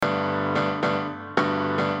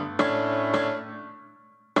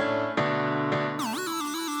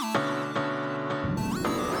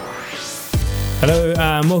Hello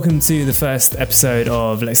and welcome to the first episode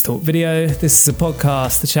of Let's Talk Video. This is a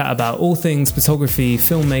podcast to chat about all things photography,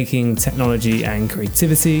 filmmaking, technology and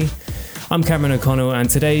creativity. I'm Cameron O'Connell and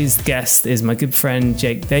today's guest is my good friend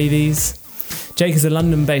Jake Davies. Jake is a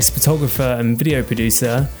London-based photographer and video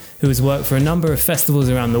producer who has worked for a number of festivals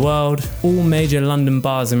around the world, all major London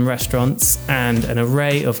bars and restaurants, and an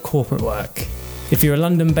array of corporate work. If you're a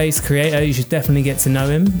London-based creator, you should definitely get to know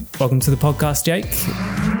him. Welcome to the podcast, Jake.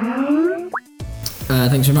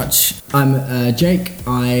 Thanks very much. I'm Jake.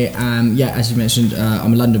 I am, as you mentioned,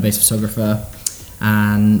 I'm a London-based photographer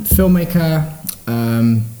and filmmaker.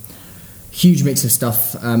 Huge mix of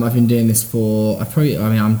stuff. I've been doing this for,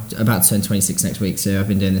 I'm about to turn 26 next week, so I've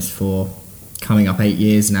been doing this for coming up 8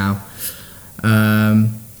 years now.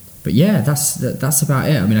 But yeah, that's about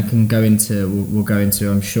it. I mean, we'll go into,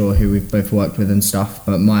 I'm sure, who we've both worked with and stuff,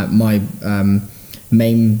 but my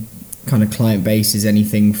main kind of client base is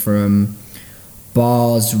anything from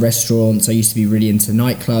bars, restaurants. I used to be really into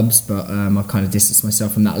nightclubs, but I've kind of distanced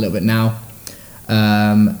myself from that a little bit now.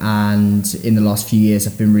 And in the last few years,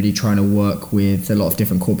 I've been really trying to work with a lot of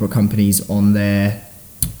different corporate companies on their,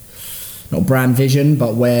 not brand vision,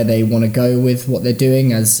 but where they want to go with what they're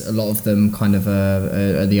doing, as a lot of them kind of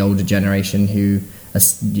are the older generation who are,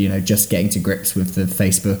 just getting to grips with the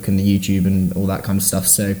Facebook and the YouTube and all that kind of stuff.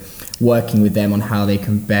 So working with them on how they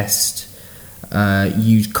can best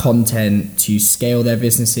use content to scale their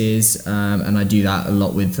businesses, and I do that a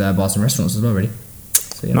lot with bars and restaurants as well, really.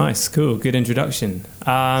 So, yeah. Nice, cool, good introduction.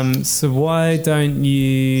 So why don't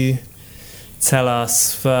you tell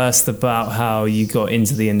us first about how you got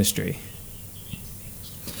into the industry?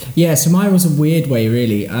 Yeah, so mine was a weird way,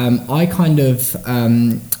 really. I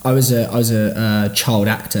was a child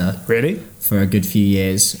actor. Really? For a good few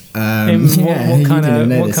years. What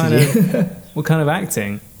kind of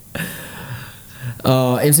acting?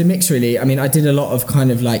 It was a mix, really. I mean, I did a lot of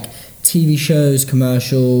kind of like TV shows,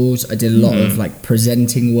 commercials. I did a lot of like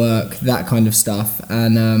presenting work, that kind of stuff.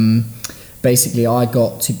 And basically, I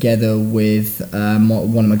got together with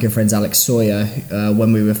one of my good friends, Alex Sawyer,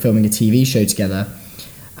 when we were filming a TV show together.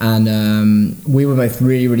 And we were both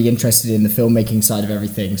really, really interested in the filmmaking side of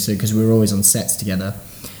everything. So, because we were always on sets together.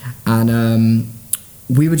 And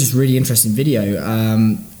we were just really interested in video.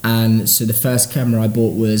 And so the first camera I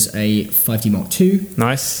bought was a 5D Mark II.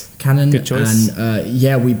 Nice. Canon. Good choice. And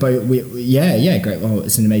great. Well,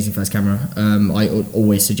 it's an amazing first camera. I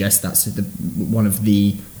always suggest that's one of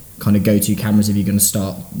the kind of go-to cameras if you're going to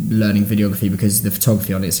start learning videography, because the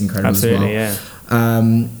photography on it's incredible. Absolutely, as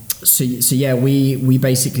well. So we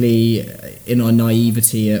basically, in our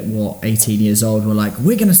naivety at 18 years old, we're like,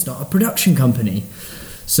 we're going to start a production company.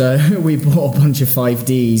 So we bought a bunch of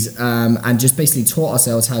 5Ds and just basically taught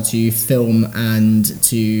ourselves how to film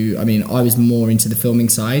I was more into the filming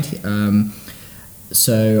side.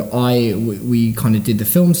 So we kind of did the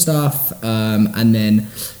film stuff and then,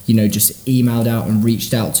 just emailed out and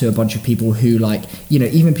reached out to a bunch of people who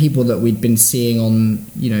even people that we'd been seeing on,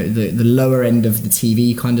 the lower end of the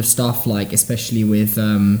TV kind of stuff, like especially with...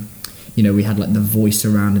 we had like The Voice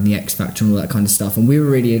around and The X Factor and all that kind of stuff, and we were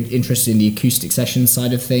really interested in the acoustic session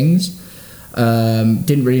side of things.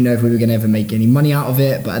 Didn't really know if we were going to ever make any money out of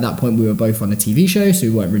it, but at that point we were both on a TV show, so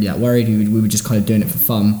we weren't really that worried. We were just kind of doing it for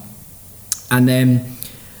fun. And then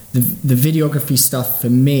the videography stuff for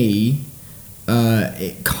me,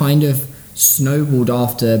 it kind of snowballed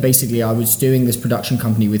after. Basically, I was doing this production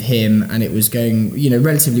company with him, and it was going,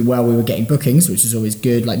 relatively well. We were getting bookings, which is always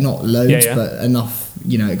good, like not loads, but enough,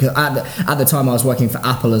 because at the time I was working for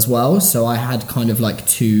Apple as well, so I had kind of like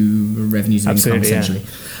two revenues of income, essentially.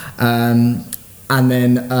 And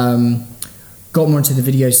then got more into the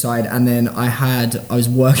video side, and then I was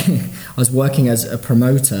working as a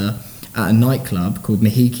promoter at a nightclub called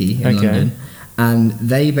Mahiki in London. And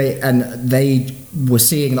they were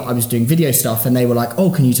seeing that I was doing video stuff, and they were like, "Oh,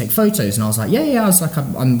 can you take photos?" And I was like, "Yeah." I was like,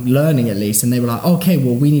 "I'm learning at least." And they were like, "Okay,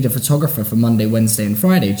 well, we need a photographer for Monday, Wednesday, and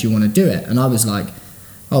Friday. Do you want to do it?" And I was like,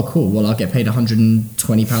 "Oh, cool. Well, I'll get paid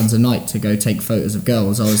 £120 a night to go take photos of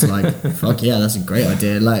girls." I was like, "Fuck yeah, that's a great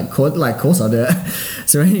idea. Of course I'll do it."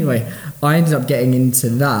 So anyway, I ended up getting into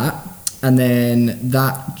that. And then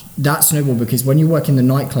that snowballed, because when you work in the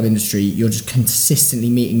nightclub industry, you're just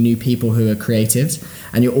consistently meeting new people who are creatives,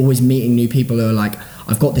 and you're always meeting new people who are like,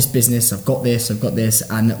 I've got this business, I've got this,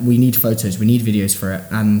 and we need photos, we need videos for it.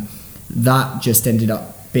 And that just ended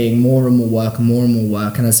up being more and more work.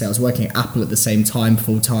 And as I say, I was working at Apple at the same time,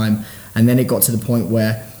 full time. And then it got to the point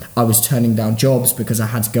where I was turning down jobs because I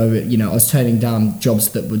had to go, I was turning down jobs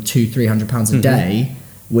that were £200-300 a day,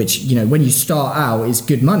 which, when you start out is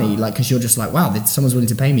good money, like, because you're just like, wow, someone's willing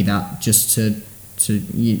to pay me that just to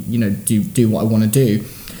do what I want to do.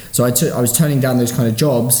 So I was turning down those kind of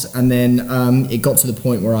jobs, and then it got to the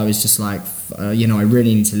point where I was just like, I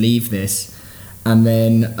really need to leave this. And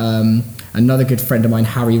then another good friend of mine,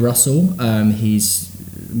 Harry Russell, he's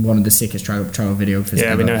one of the sickest travel videographers ever.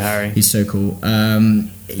 Yeah, we know Harry. He's so cool.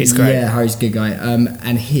 He's great. Yeah, Harry's a good guy.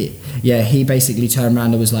 And he basically turned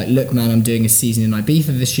around and was like, look, man, I'm doing a season in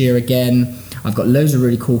Ibiza this year again. I've got loads of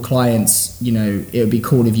really cool clients. It would be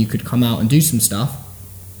cool if you could come out and do some stuff.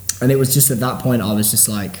 And it was just at that point I was just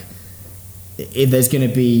like, if there's going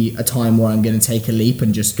to be a time where I'm going to take a leap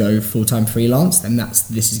and just go full-time freelance, then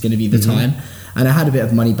this is going to be the time. And I had a bit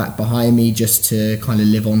of money back behind me just to kind of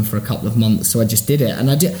live on for a couple of months, so I just did it.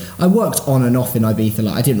 And I worked on and off in Ibiza.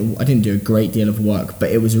 Like I didn't do a great deal of work,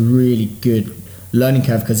 but it was a really good learning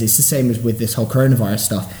curve, because it's the same as with this whole coronavirus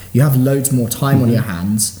stuff. You have loads more time on your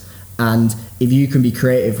hands, and if you can be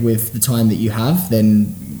creative with the time that you have,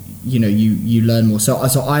 then you learn more. So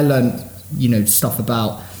I learned stuff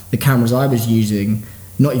about the cameras I was using,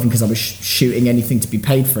 not even because I was shooting anything to be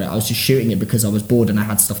paid for it. I was just shooting it because I was bored and I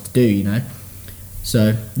had stuff to do,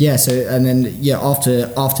 So yeah, and then after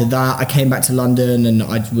that, I came back to London and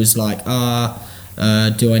I was like,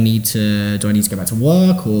 do I need to go back to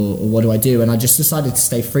work or what do I do? And I just decided to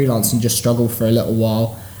stay freelance and just struggle for a little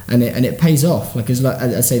while, and it pays off. Like as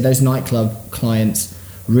I say, those nightclub clients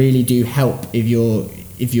really do help if you're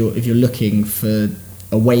looking for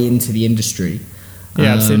a way into the industry.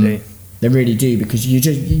 Yeah, absolutely. They really do, because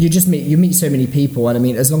you meet so many people, and I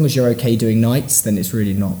mean, as long as you're okay doing nights, then it's not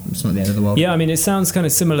the end of the world. Yeah, I mean, it sounds kind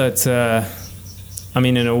of similar to,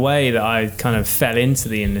 in a way that I kind of fell into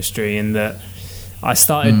the industry, in that I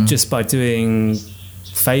started just by doing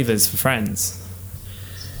favors for friends,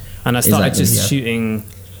 and I started shooting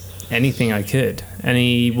anything I could,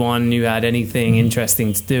 anyone who had anything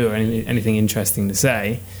interesting to do or anything interesting to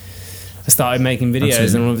say. I started making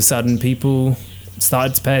videos, and all of a sudden people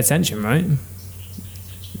started to pay attention, right?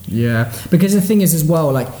 Yeah, because the thing is as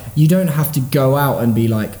well, like, you don't have to go out and be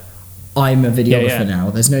like, I'm a videographer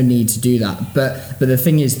now. There's no need to do that. But the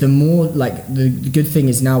thing is, the more, like, the good thing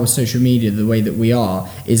is now with social media, the way that we are,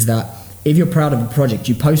 is that if you're proud of a project,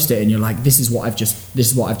 you post it and you're like, this is what I've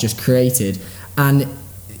just created, and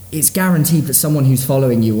it's guaranteed that someone who's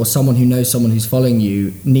following you or someone who knows someone who's following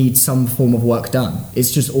you needs some form of work done.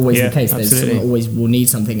 It's just always the case. There's someone always will need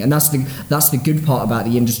something, and that's the good part about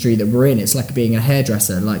the industry that we're in. It's like being a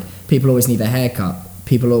hairdresser. Like, people always need a haircut.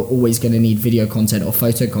 People are always going to need video content or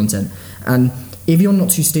photo content, and if you're not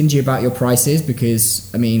too stingy about your prices,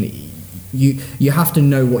 because I mean, you have to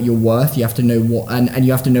know what you're worth. You have to know what, and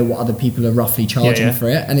you have to know what other people are roughly charging for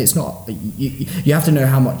it. And it's not, you have to know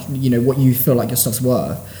how much, what you feel like your stuff's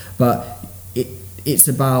worth. But it's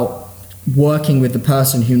about working with the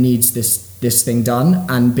person who needs this thing done,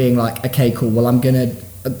 and being like, okay, cool. Well, I'm gonna,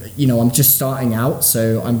 I'm just starting out,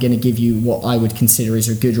 so I'm gonna give you what I would consider is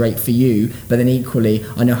a good rate for you. But then equally,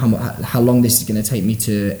 I know how long this is going to take me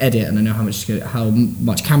to edit, and I know how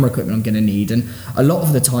much camera equipment I'm going to need. And a lot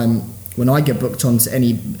of the time, when I get booked onto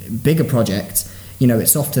any bigger project,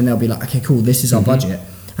 it's often they'll be like, okay, cool, this is our budget.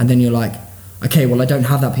 And then you're like, okay, well, I don't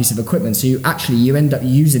have that piece of equipment. So you end up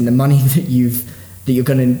using the money that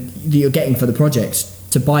you're getting for the project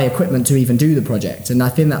to buy equipment to even do the project. And I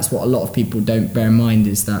think that's what a lot of people don't bear in mind,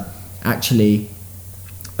 is that actually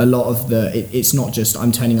a lot of it's not just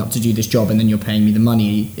I'm turning up to do this job and then you're paying me the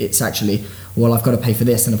money. It's actually, well, I've got to pay for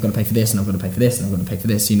this, and I've got to pay for this, and I've got to pay for this, and I've got to pay for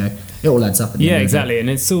this. It all adds up. Yeah, exactly. And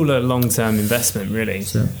it's all a long-term investment, really.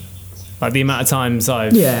 So, like, the amount of times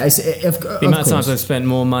I've spent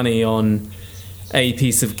more money on a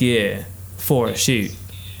piece of gear for a shoot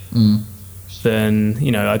than,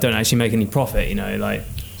 I don't actually make any profit. Like,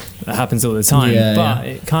 that happens all the time. But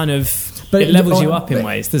it kind of it levels you up in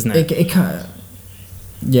ways, doesn't it? It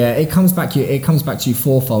comes back to you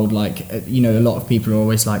fourfold. Like, a lot of people are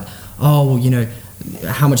always like, oh, well,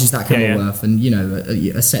 how much is that camera worth? And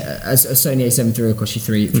a Sony A7 III will cost you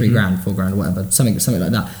three grand, $4 grand, whatever, something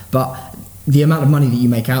like that. But the amount of money that you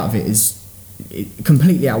make out of it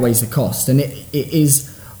completely outweighs the cost, and it is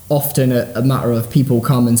often a matter of people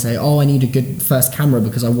come and say, oh, I need a good first camera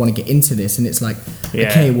because I want to get into this. And it's like,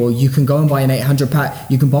 okay, well, you can go and buy an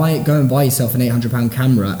 £800, you can go and buy yourself an £800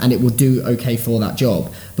 camera, and it will do okay for that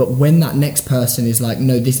job. But when that next person is like,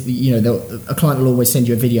 no, this, a client will always send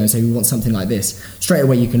you a video and say, we want something like this. Straight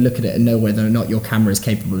away, you can look at it and know whether or not your camera is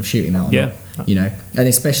capable of shooting that or not. And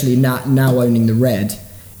especially now owning the Red,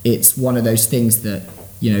 it's one of those things that,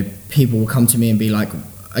 people will come to me and be like,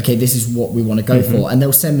 okay, this is what we want to go for, and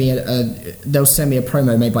they'll send me a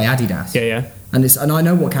promo made by Adidas. And I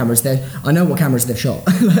know what cameras they've shot.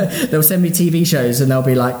 They'll send me TV shows and they'll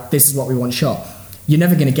be like, this is what we want shot. you're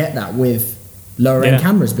never going to get that with lower end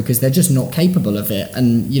cameras because they're just not capable of it.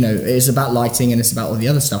 And it's about lighting and it's about all the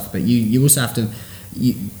other stuff, but you also have to,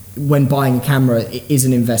 when buying a camera, it is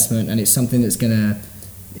an investment and it's something that's gonna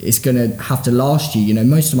have to last you.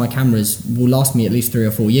 Most of my cameras will last me at least 3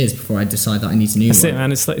 or 4 years before I decide that I need a new one. That's it,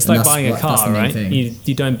 man. It's like buying a car, right?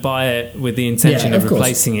 You don't buy it with the intention of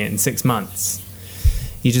replacing it in 6 months.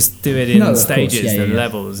 You just do it in stages and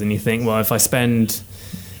levels, and you think, well, if I spend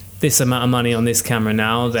this amount of money on this camera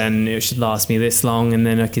now, then it should last me this long, and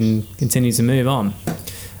then I can continue to move on.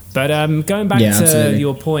 But going back to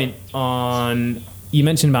your point on, you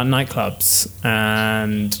mentioned about nightclubs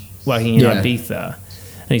and working in Ibiza,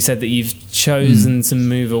 and you said that you've chosen to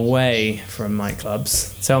move away from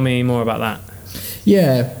nightclubs. Tell me more about that.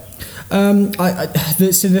 Yeah.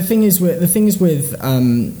 So the thing is with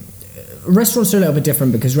restaurants are a little bit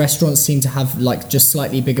different because restaurants seem to have like just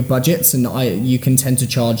slightly bigger budgets, and you can tend to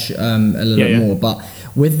charge a little bit more. But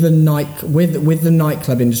with the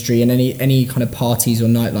nightclub industry and any kind of parties or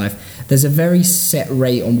nightlife, there's a very set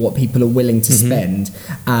rate on what people are willing to spend,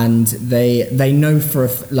 and they know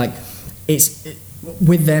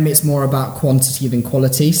with them it's more about quantity than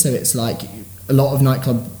quality. So it's like a lot of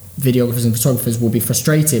nightclub videographers and photographers will be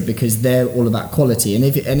frustrated because they're all about quality, and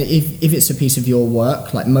if it's a piece of your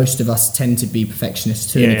work, like most of us tend to be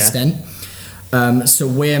perfectionists to an extent. So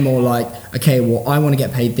we're more like, okay, well, I want to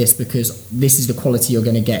get paid this because this is the quality you're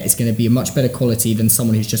going to get. It's going to be a much better quality than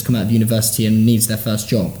someone who's just come out of university and needs their first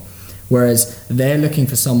job. Whereas they're looking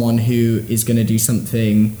for someone who is going to do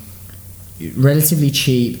something relatively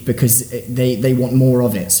cheap because they want more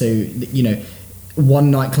of it. So,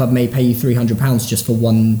 one nightclub may pay you £300 just for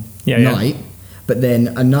one night, but then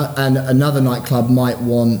another nightclub might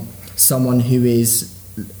want someone who is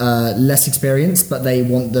less experienced, but they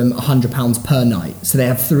want them £100 per night. So they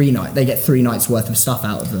have they get 3 nights worth of stuff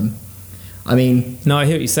out of them. I mean, no, I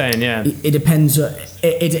hear what you're saying. Yeah, it depends.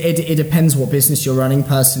 It depends what business you're running.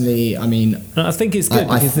 Personally, I mean, I think it's good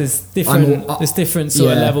because there's different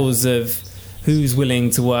sort of levels of who's willing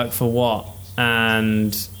to work for what,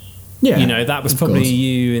 and that was probably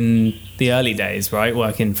you in the early days, right?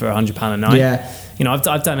 Working for £100 a night. Yeah,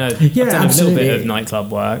 I've done a little bit of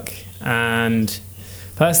nightclub work, and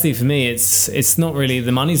personally for me, it's not really,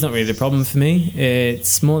 the money's not really the problem for me.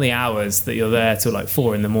 It's more the hours that you're there till like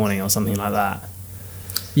 4 a.m. or something like that.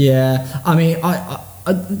 Yeah, I mean, I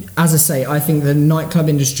as I say, I think the nightclub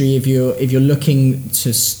industry, if you're looking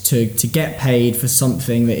to get paid for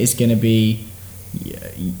something that is going to be,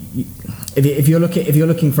 if you're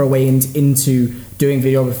looking for a way into doing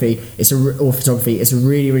videography or photography, it's a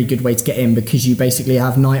really, really good way to get in, because you basically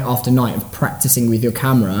have night after night of practicing with your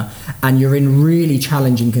camera, and you're in really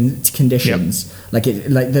challenging conditions. Yep.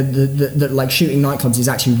 Like shooting nightclubs is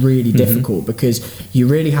actually really difficult, because you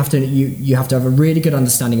really have to you have to have a really good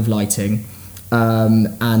understanding of lighting,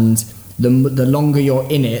 and the longer you're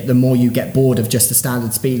in it, the more you get bored of just the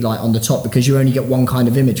standard speed light on the top, because you only get one kind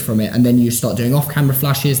of image from it, and then you start doing off-camera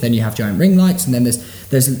flashes, then you have giant ring lights, and then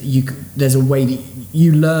there's a way that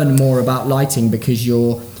you learn more about lighting, because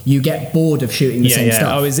you get bored of shooting the same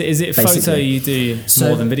stuff. Oh, is it basically photo you do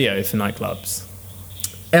more than video for nightclubs?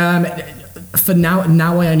 For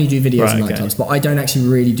now I only do videos in nightclubs, but I don't actually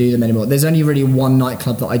really do them anymore. There's only really one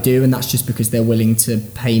nightclub that I do, and that's just because they're willing to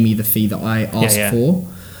pay me the fee that I asked for.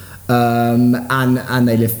 And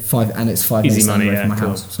they live 5 minutes away from my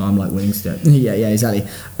house, so I'm like willing to do it. Yeah, exactly.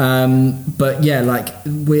 But yeah, like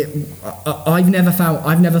I've never thought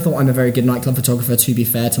I'm a very good nightclub photographer, to be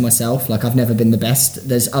fair to myself. Like, I've never been the best.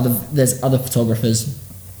 There's other photographers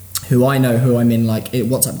who I know, who I'm in like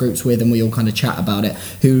WhatsApp groups with, and we all kind of chat about it,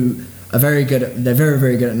 who are very good at, they're very,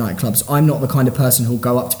 very good at nightclubs. I'm not the kind of person who'll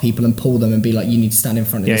go up to people and pull them and be like, you need to stand in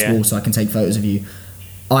front of this wall so I can take photos of you.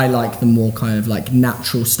 I like the more kind of like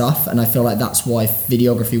natural stuff, and I feel like that's why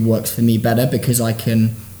videography works for me better, because I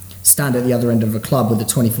can stand at the other end of a club with a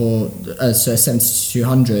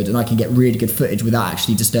 70-200 and I can get really good footage without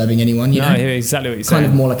actually disturbing anyone. You know? I hear exactly what you're saying.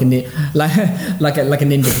 Kind of more like a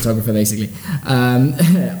ninja photographer, basically.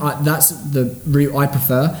 That's the route I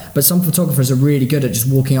prefer. But some photographers are really good at just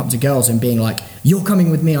walking up to girls and being like, "You're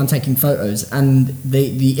coming with me, I'm taking photos," and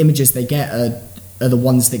the images they get are the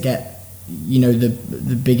ones that get,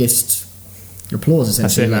 the biggest applause,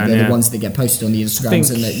 essentially. They're the ones that get posted on the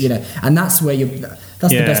Instagrams, and that's where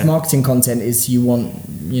that's the best marketing content is. You want,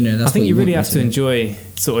 that's I think you really have to enjoy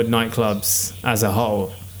sort of nightclubs as a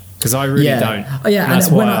whole, because I really don't. Oh, yeah, and that's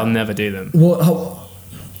why I'll never do them. Well,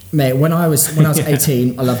 mate, when I was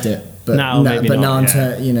 18, I loved it, but now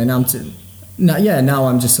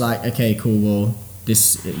I'm just like, okay, cool. Well,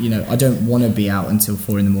 this, I don't want to be out until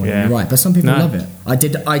 4 a.m. Yeah. Right, but some people love it. I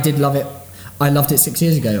did love it. I loved it 6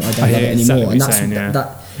 years ago. I don't love it anymore. exactly And that's saying, yeah.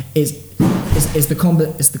 that is the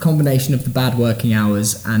combination of the bad working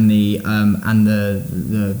hours and the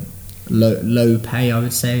low pay. I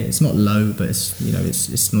would say it's not low, but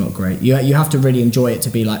it's not great. You have to really enjoy it to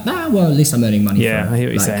be like, well, at least I'm earning money. Yeah, for it. I hear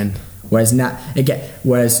what you're saying.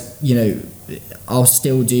 Whereas I'll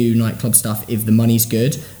still do nightclub stuff if the money's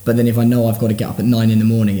good, but then if I know I've got to get up at 9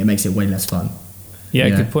 a.m, it makes it way less fun. Yeah,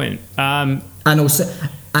 good point. And also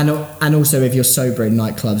if you're sober in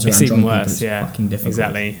nightclubs it's around even drunk worse. people, it's fucking difficult.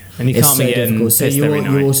 Exactly, and you can't be getting pissed every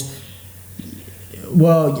night.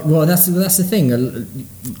 Well, that's the thing.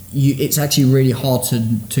 It's actually really hard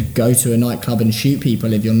to go to a nightclub and shoot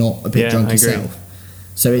people if you're not a bit drunk yourself.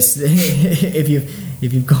 So it's if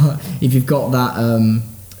you've got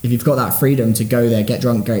that freedom to go there, get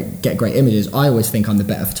drunk, get great images. I always think I'm the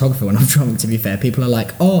better photographer when I'm drunk. To be fair, people are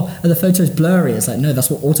like, "Oh, are the photos blurry?" It's like, no, that's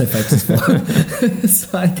what autofocus is for.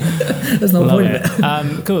 It's like that's not the point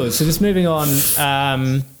of it. Cool. So just moving on.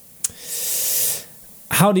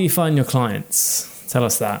 How do you find your clients? Tell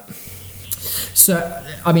us that. So,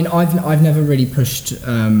 I mean, I've never really pushed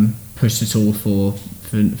at all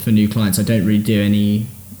for new clients. I don't really do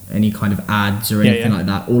any kind of ads or anything like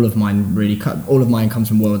that. All of mine comes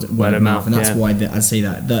from word of mouth, and that's why I say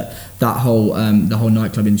that whole the whole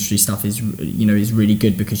nightclub industry stuff is really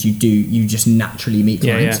good, because you just naturally meet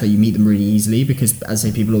clients, so you meet them really easily, because as I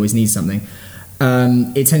say, people always need something.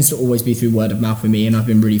 It tends to always be through word of mouth for me, and I've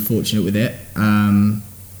been really fortunate with it.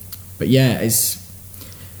 But yeah,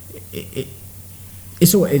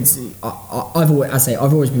 I've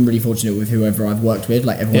always been really fortunate with whoever I've worked with.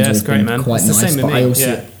 Like, everyone's always great, been man. quite it's nice. The same but with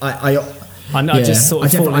me. I also, I just sort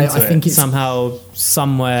of fall into I think it. Somehow,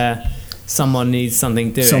 somewhere, someone needs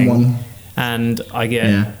something doing, and I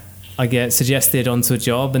get suggested onto a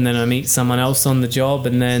job, and then I meet someone else on the job,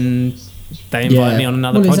 and then they invite me on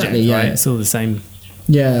another project. Exactly, right? It's all the same.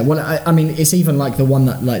 Yeah, well, I mean, it's even like the one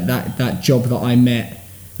that job that I met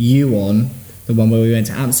you on, the one where we went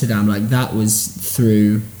to Amsterdam, like that was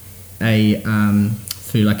through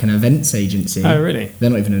through like an events agency. Oh, really? They're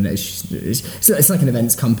not even it's like an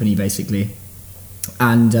events company basically,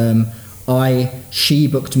 and she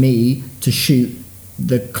booked me to shoot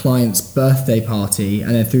the client's birthday party,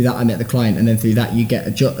 and then through that I met the client, and then through that you get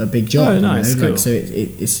a big job. Oh, nice, cool. Like, so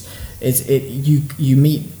you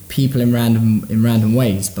meet people in random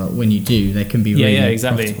ways, but when you do, they can be really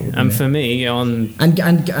exactly. And for me and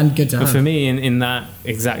good to have. For me, in that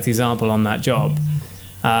exact example on that job,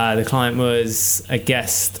 the client was a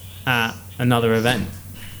guest at another event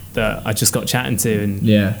that I just got chatting to and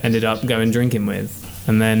ended up going drinking with,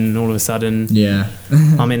 and then all of a sudden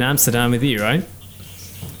I'm in Amsterdam with you, right?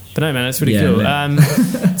 But no, man, that's really cool.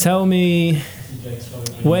 Tell me,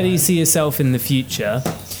 where do you see yourself in the future?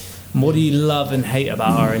 What do you love and hate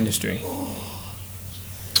about our industry?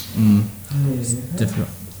 Difficult.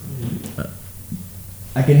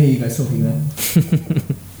 I can hear you guys talking there.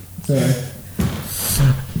 Sorry.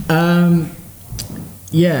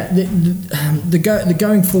 The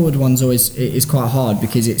going forward one's always is quite hard,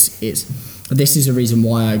 because this is a reason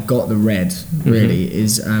why I got the red. Really,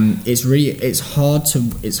 it's hard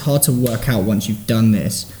to work out once you've done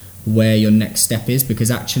this where your next step is, because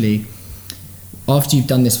actually, after you've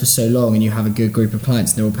done this for so long and you have a good group of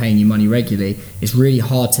clients and they're all paying you money regularly, it's really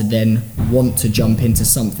hard to then want to jump into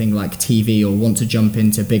something like TV or want to jump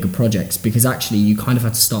into bigger projects, because actually you kind of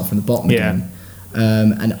have to start from the bottom again.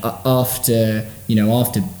 And after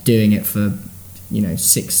doing it for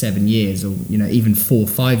 6-7 years, or even 4 or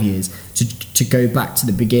 5 years, to go back to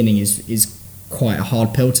the beginning is quite a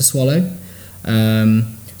hard pill to swallow.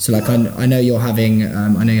 So like I know you're having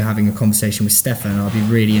a conversation with Stefan, and I'll be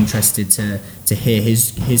really interested to hear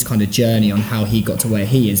his kind of journey on how he got to where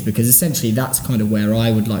he is, because essentially that's kind of where I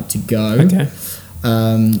would like to go. Okay.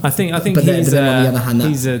 I think but he's then on the other hand,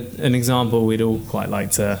 he's an example we'd all quite like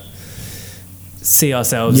to see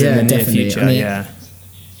ourselves in the near future. I mean,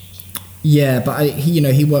 yeah, but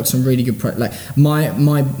he works on really good like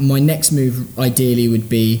my next move ideally would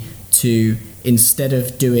be to, instead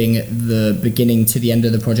of doing the beginning to the end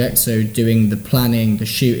of the project, so doing the planning, the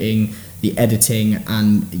shooting, the editing,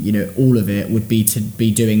 and all of it, would be to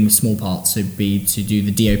be doing small parts. So be to do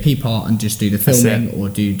the DOP part and just do the filming, or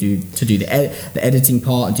do the editing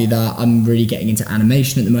part and do that. I'm really getting into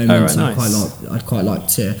animation at the moment, so nice. I'd quite like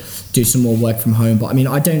to do some more work from home. But I mean,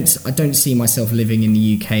 I don't see myself living in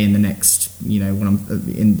the UK in the next, when I'm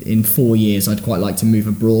in 4 years. I'd quite like to move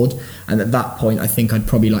abroad, and at that point I think I'd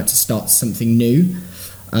probably like to start something new,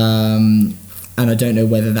 and I don't know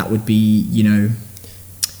whether that would be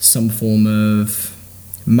some form of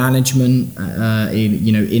management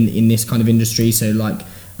in this kind of industry. So like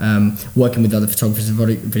working with other photographers and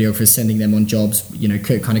videographers, sending them on jobs,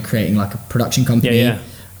 kind of creating like a production company,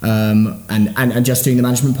 and just doing the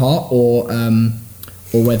management part, or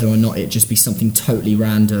whether or not it just be something totally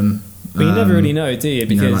random. But you never really know, do you?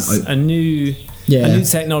 Because a new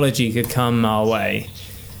technology could come our way,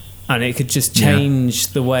 and it could just change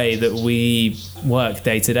the way that we work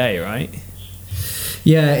day to day, right?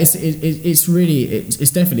 Yeah, it's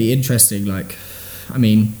definitely interesting. Like, I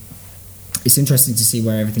mean, it's interesting to see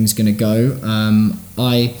where everything's going to go.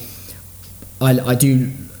 I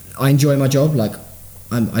enjoy my job. Like,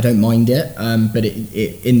 I don't mind it. But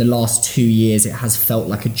it in the last 2 years, it has felt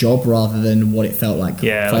like a job rather than what it felt like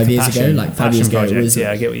 5 years ago. Like 5 years ago, it was.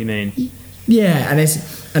 Yeah, I get what you mean. Yeah,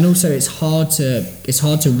 and also it's hard to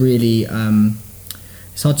really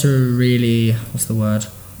what's the word?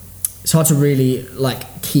 It's hard to really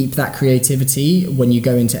like keep that creativity when you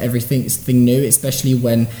go into everything new, especially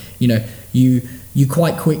when you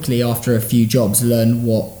quite quickly after a few jobs learn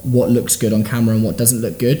what looks good on camera and what doesn't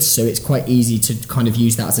look good. So it's quite easy to kind of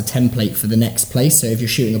use that as a template for the next place. So if you're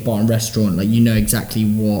shooting a bar and restaurant, like exactly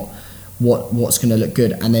what's going to look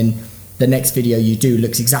good, and then the next video you do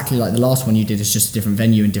looks exactly like the last one you did. It's just a different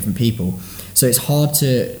venue and different people. So it's hard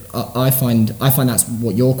to. I find that's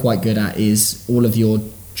what you're quite good at, is all of your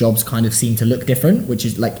jobs kind of seem to look different, which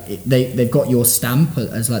is like they've got your stamp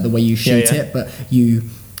as like the way you shoot it, but you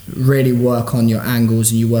really work on your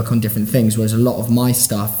angles and you work on different things, whereas a lot of my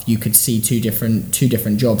stuff you could see two different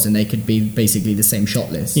jobs and they could be basically the same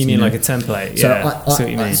shot list. You mean like a template? So I see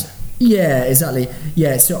what you mean. Yeah, exactly.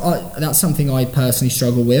 Yeah, so that's something I personally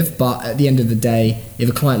struggle with, but at the end of the day, if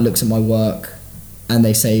a client looks at my work and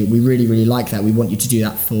they say, we really, really like that, we want you to do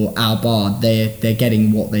that for our bar, they're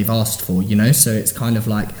getting what they've asked for, so it's kind of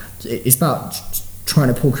like, it's about trying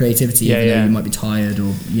to pull creativity, even though you might be tired,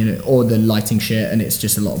 or or the lighting shit, and it's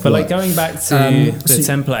just a lot of work. Like going back to the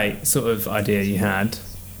template sort of idea you had,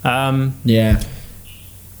 I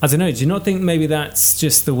don't know, do you not think maybe that's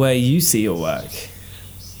just the way you see your work?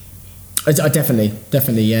 I definitely,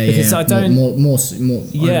 because I don't more.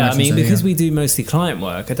 Yeah, I mean, because we do mostly client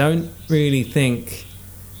work, I don't really think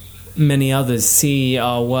many others see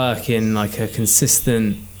our work in like a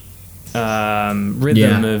consistent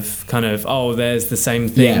rhythm of kind of, there's the same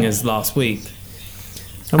thing as last week,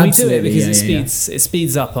 and absolutely, we do it because it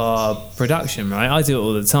speeds up our production, right? I do it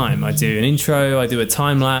all the time. I do an intro, I do a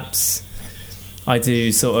time lapse, I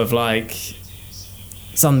do sort of like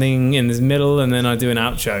something in the middle, and then I do an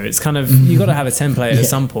outro. It's kind of, you got to have a template at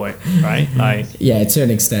some point, right? Like, to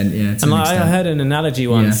an extent, and I heard an analogy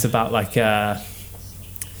once about like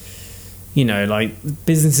like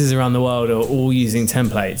businesses around the world are all using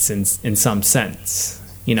templates in some sense.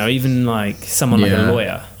 Even like someone like a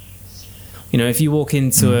lawyer. If you walk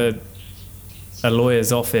into a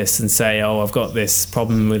lawyer's office and say, I've got this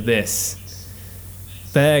problem with this,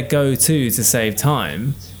 their go-to to save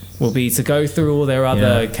time will be to go through all their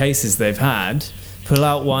other cases they've had, pull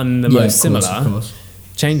out one most similar,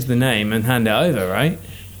 change the name and hand it over, right?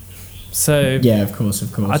 So of course.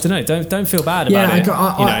 I don't know. Don't feel bad about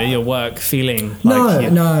it. Your work feeling like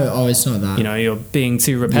it's not that. You're being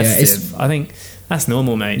too repetitive. I think that's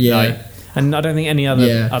normal, mate. Yeah, and I don't think any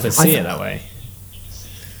others see it that way.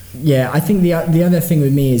 Yeah, I think the other thing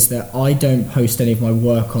with me is that I don't post any of my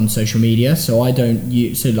work on social media, so I don't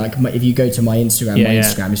use. So like, if you go to my Instagram,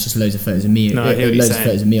 Instagram is just loads of photos of me, loads of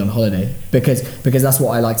photos of me on holiday, because that's what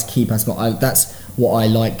I like to keep as that's what I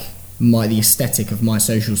like the aesthetic of my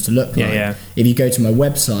socials to look like. If you go to my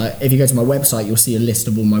website, you'll see a list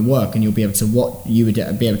of all my work, and you'll be able to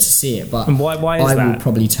be able to see it. But and why is that? I will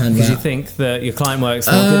probably turn because you think that your client work's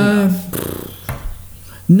not good enough.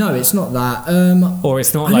 No, it's not that. Or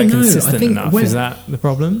it's not like consistent enough. Is that the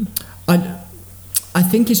problem? I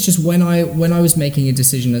think it's just when I was making a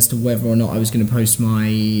decision as to whether or not I was going to post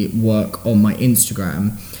my work on my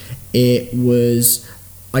Instagram,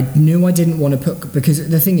 I knew I didn't want to put, because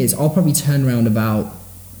the thing is, I'll probably turn around about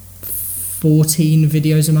 14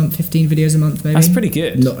 videos a month, 15 videos a month, maybe. That's pretty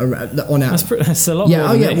good. That's a lot more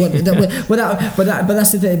than me. But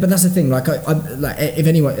that's the thing. But that's the thing. Like, I like, if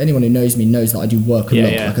anyone who knows me knows that I do work a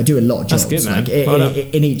lot. Like, I do a lot of jobs. That's good, man. Like,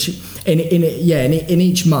 in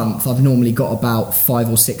each month, I've normally got about 5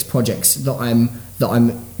 or 6 projects that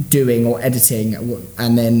I'm doing or editing,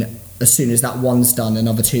 and then as soon as that one's done,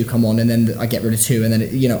 another 2 come on, and then I get rid of 2, and then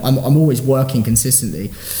I'm always working consistently.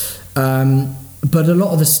 But a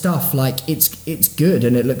lot of the stuff, like, it's good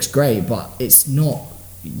and it looks great, but it's not.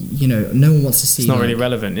 No one wants to see. It's not really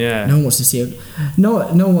relevant. Yeah. No one wants to see no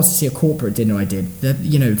one wants to see a corporate dinner I did.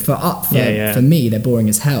 For me, they're boring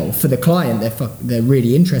as hell. For the client, they're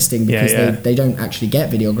really interesting because they don't actually get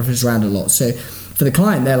videographers around a lot. So for the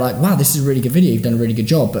client, they're like, wow, this is a really good video, you've done a really good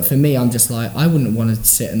job. But for me, I'm just like, I wouldn't want to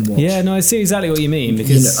sit and watch. Yeah, no, I see exactly what you mean,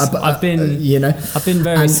 because I've been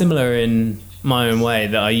very similar in my own way,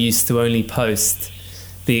 that I used to only post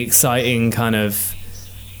the exciting kind of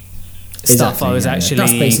stuff I was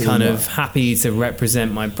actually kind of happy to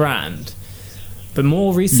represent my brand. But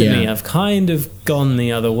more recently, I've kind of gone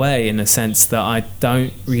the other way, in a sense that I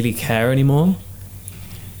don't really care anymore.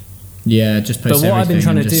 Yeah, just post. But what I've been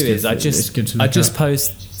trying to do is I just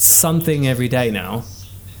post something every day now,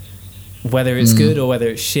 whether it's good or whether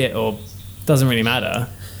it's shit, or doesn't really matter.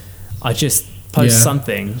 I just post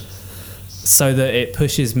something so that it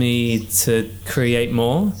pushes me to create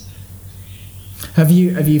more. Have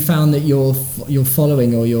you found that your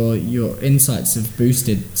following or your insights have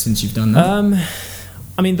boosted since you've done that?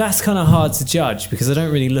 I mean, that's kind of hard to judge, because I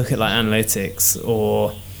don't really look at like analytics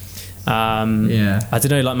or I don't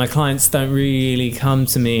know, like my clients don't really come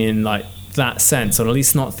to me in like that sense, or at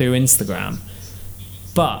least not through Instagram.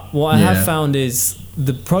 But what I have found is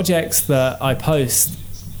the projects that I post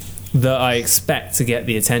that I expect to get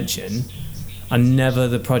the attention are never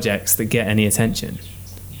the projects that get any attention.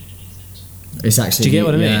 It's actually, do you get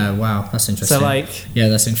what I mean? Yeah, wow, that's interesting. So like,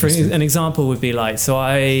 that's interesting. For an example would be like, so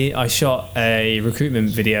I shot a recruitment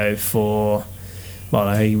video for,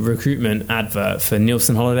 a recruitment advert for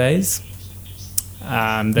Nielsen Holidays. They're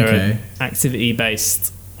an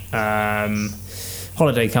activity-based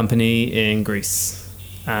holiday company in Greece,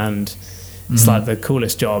 and it's like the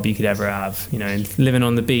coolest job you could ever have, you know, living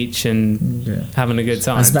on the beach and having a good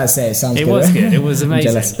time. I was about to say, it was good. It was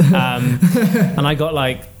amazing. And I got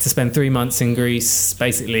like to spend 3 months in Greece,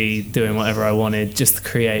 basically doing whatever I wanted, just to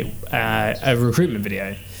create a recruitment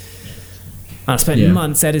video. And I spent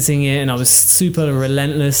months editing it, and I was super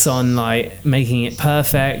relentless on like making it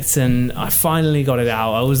perfect. And I finally got it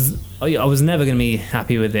out. I was never going to be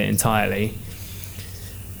happy with it entirely,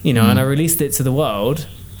 you know. And I released it to the world,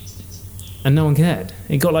 and no one cared.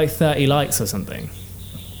 It got like 30 likes or something.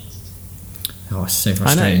 Oh, it's so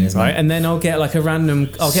frustrating, isn't right? it? And then I'll get like a random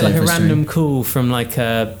call from like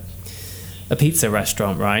a pizza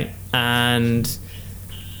restaurant, right? And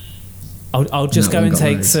I'll just go and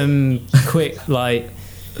take some quick like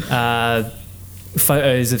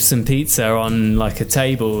photos of some pizza on like a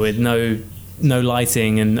table with no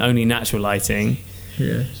lighting and only natural lighting.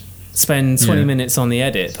 Yeah. Spend 20 minutes on the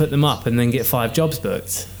edit, put them up, and then get 5 jobs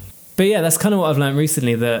booked. But yeah, that's kind of what I've learned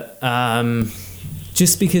recently, that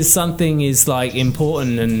just because something is like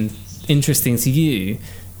important and interesting to you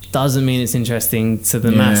doesn't mean it's interesting to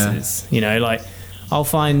the masses. You know, like I'll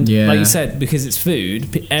find, like you said, because it's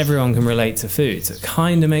food, everyone can relate to food, so it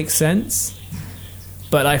kind of makes sense.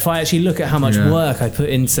 But if I actually look at how much work I put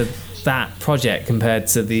into that project compared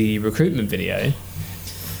to the recruitment video,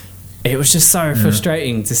 it was just so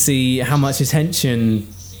frustrating to see how much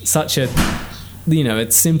attention such a, you know, a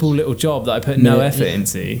simple little job that I put no effort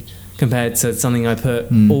into, compared to something I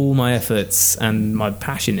put all my efforts and my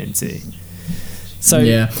passion into. So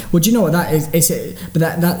well, do you know what that is?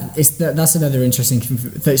 That's another interesting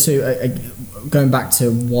thing. So going back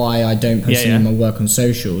to why I don't post any of my work on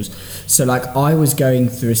socials. So like I was going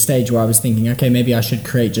through a stage where I was thinking, okay, maybe I should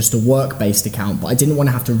create just a work-based account, but I didn't want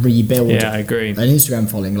to have to rebuild. I agree. An Instagram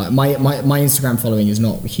following. Like my Instagram following is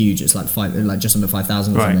not huge. It's like just under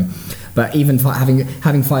 5,000 or something. But even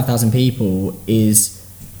having 5,000 people is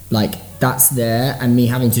like, that's there, and me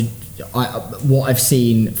having to. What I've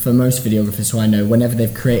seen for most videographers who I know, whenever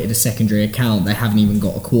they've created a secondary account, they haven't even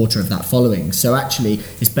got a quarter of that following. So actually,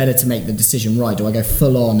 it's better to make the decision right. Do I go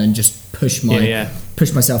full on and just push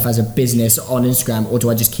myself as a business on Instagram, or do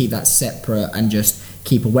I just keep that separate and just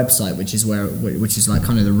keep a website, which is like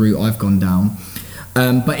kind of the route I've gone down.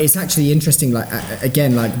 But it's actually interesting. Like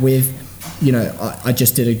again, like with, you know, I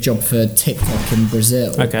just did a job for TikTok in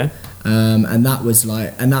Brazil. Okay. And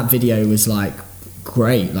that video was like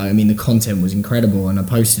great. Like, I mean, the content was incredible, and I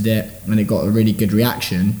posted it and it got a really good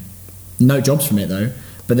reaction. No jobs from it though.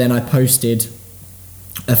 But then I posted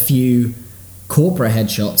a few corporate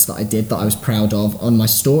headshots that I did that I was proud of on my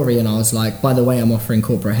story, and I was like, by the way, I'm offering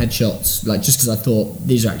corporate headshots, like just because I thought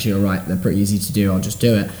these are actually alright, they're pretty easy to do, I'll just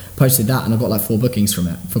do it. Posted that, and I got like 4 bookings from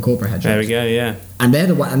it for corporate headshots. There we go. Yeah. And they're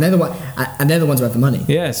the ones who have the money.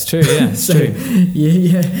 Yeah, it's true. Yeah, it's so, true.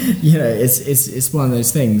 Yeah, you know, it's one of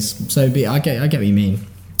those things. So I get what you mean.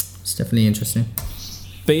 It's definitely interesting.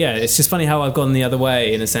 But yeah, it's just funny how I've gone the other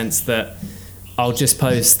way, in a sense that I'll just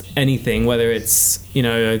post anything, whether it's, you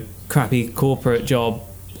know, a crappy corporate job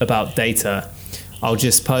about data. I'll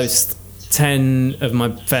just post 10 of my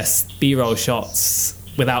best B-roll shots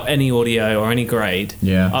without any audio or any grade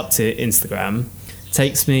up to Instagram.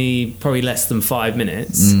 Takes me probably less than 5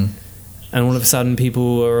 minutes, and all of a sudden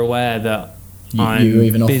people are aware that you I'm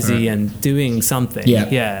even busy and doing something.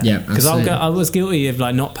 Yeah. Because I was guilty of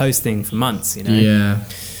like not posting for months, you know. Yeah.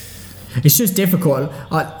 It's just difficult.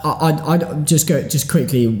 I just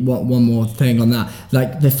quickly one more thing on that.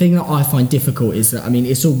 Like the thing that I find difficult is that, I mean,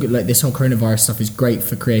 it's all good. Like this whole coronavirus stuff is great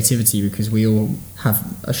for creativity because we all have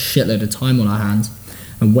a shitload of time on our hands,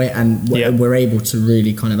 and we're able to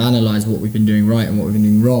really kind of analyze what we've been doing right and what we've been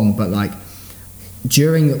doing wrong. But like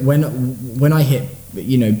during when I hit,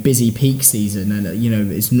 you know, busy peak season, and you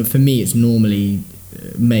know, it's for me it's normally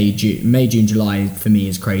May, June, July for me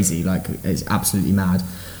is crazy. Like it's absolutely mad.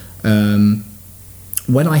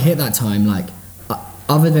 When I hit that time, like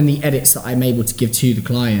other than the edits that I'm able to give to the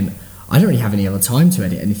client, I don't really have any other time to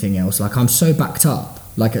edit anything else. Like I'm so backed up.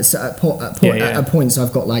 Like at points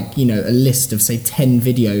I've got like, you know, a list of say 10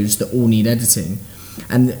 videos that all need editing,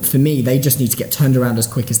 and for me they just need to get turned around as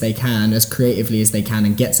quick as they can, as creatively as they can,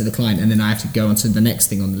 and get to the client, and then I have to go on to the next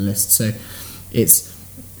thing on the list. So it's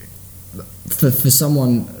for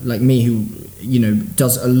someone like me who, you know,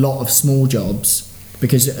 does a lot of small jobs.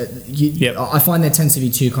 Because I find there tends to be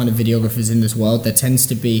two kind of videographers in this world. There tends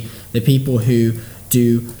to be the people who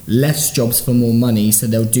do less jobs for more money, so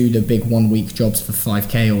they'll do the big 1 week jobs for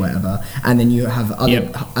 5k or whatever, and then you have other,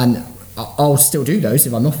 and I'll still do those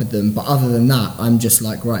if I'm offered them, but other than that, I'm just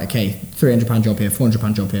like, right, okay, £300 job here,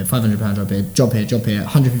 £400 job here, £500 job here, job here,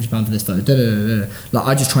 £150 for this photo, like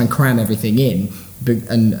I just try and cram everything in,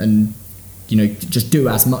 and you know, just do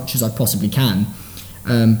as much as I possibly can.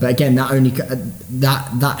 But again, that only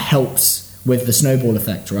that helps with the snowball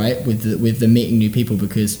effect, right? With the meeting new people,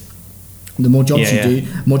 because the more jobs you do,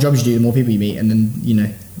 the more people you meet, and then, you know,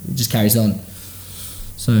 it just carries on.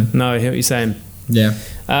 So no, I hear what you're saying. Yeah.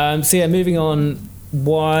 So yeah, moving on.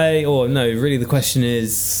 Really, the question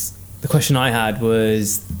I had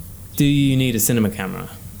was, do you need a cinema camera?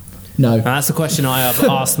 No. And that's a question I have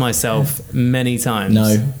asked myself many times.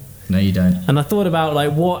 No, you don't. And I thought about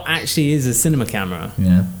like what actually is a cinema camera.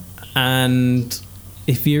 Yeah. And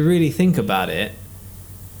if you really think about it,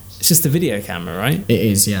 it's just a video camera, right? It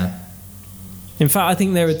is, yeah. In fact, I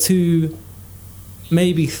think there are two,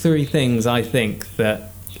 maybe three things I think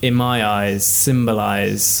that, in my eyes,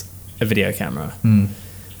 symbolize a video camera. And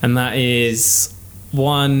that is,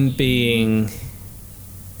 one being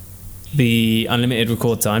the unlimited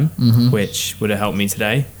record time, which would have helped me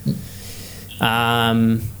today.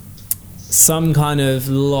 Some kind of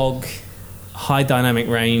log, high dynamic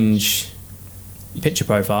range picture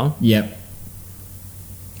profile. Yep.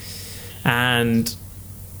 And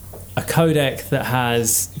a codec that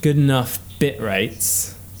has good enough bit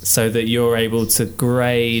rates so that you're able to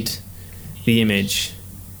grade the image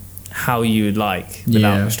how you would like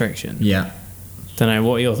without restriction. Yeah. Don't know,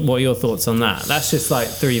 what are your thoughts on that? That's just like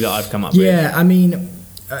three that I've come up with. Yeah, I mean,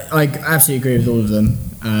 I absolutely agree with all of them.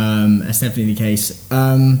 That's definitely the case.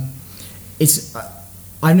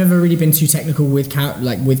 I've never really been too technical with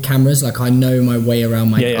cameras. Like I know my way around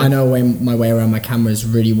my way around my cameras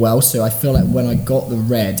really well. So I feel like when I got the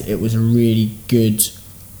Red, it was a really good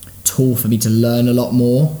tool for me to learn a lot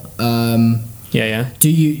more. Do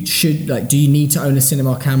you need to own a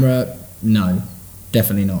cinema camera? No,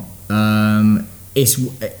 definitely not.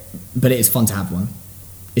 But it's fun to have one.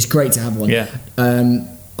 It's great to have one. Yeah.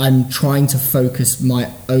 I'm trying to focus my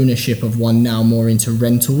ownership of one now more into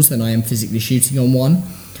rentals than I am physically shooting on one.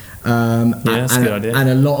 That's a good idea. And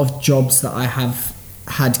a lot of jobs that I have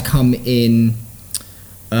had come in,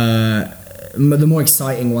 the more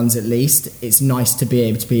exciting ones at least, it's nice to be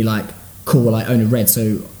able to be like, cool, well, I own a Red,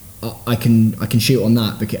 so I can shoot on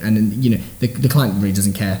that, because, and you know, the client really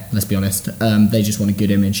doesn't care, let's be honest. They just want a good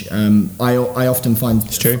image. I often find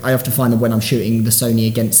that when I'm shooting the Sony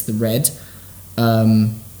against the Red,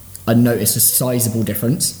 I notice a sizable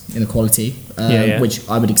difference in the quality, which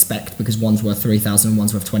I would expect, because one's worth 3,000 and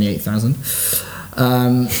one's worth 28,000.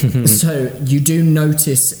 So you do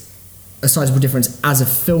notice a sizable difference as a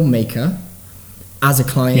filmmaker. As a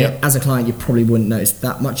client, you probably wouldn't notice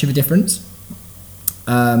that much of a difference.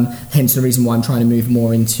 Hence the reason why I'm trying to move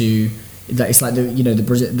more into that. It's like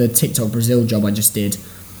the TikTok Brazil job I just did.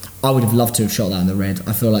 I would have loved to have shot that in the Red.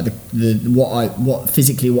 I feel like what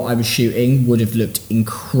I was shooting would have looked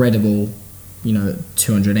incredible,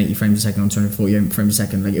 280 frames a second on 240 frames a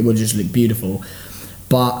second. Like it would just look beautiful.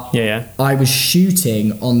 But I was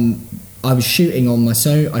shooting on my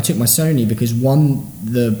Sony. I took my Sony because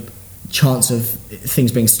the chance of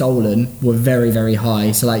things being stolen were very, very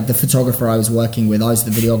high. So like the photographer I was working with, I was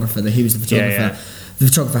the videographer, he was the photographer. The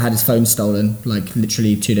photographer had his phone stolen, like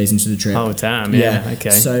literally 2 days into the trip. Oh damn! Yeah. Okay.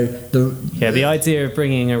 So the idea of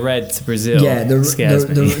bringing a Red to Brazil, scares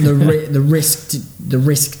me. The the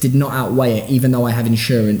risk did not outweigh it. Even though I have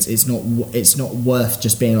insurance, it's not worth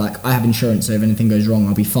just being like, I have insurance, so if anything goes wrong,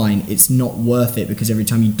 I'll be fine. It's not worth it, because every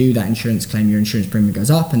time you do that insurance claim, your insurance premium goes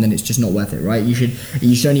up, and then it's just not worth it, right? You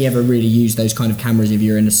should only ever really use those kind of cameras if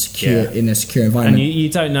you're in a secure environment. And you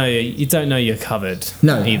don't know you're covered.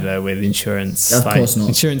 No. Either with insurance. Of course not.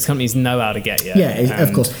 Insurance companies know how to get you. Yeah,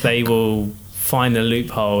 of course. They will find a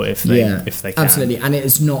loophole if they can. Absolutely, and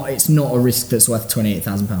it's not a risk that's worth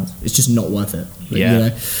 £28,000. It's just not worth it. Yeah.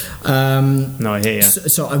 No, I hear you.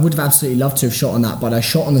 So I would have absolutely loved to have shot on that, but I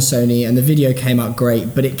shot on the Sony, and the video came out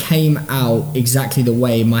great. But it came out exactly the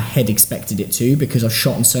way my head expected it to, because I've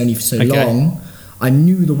shot on Sony for so long. I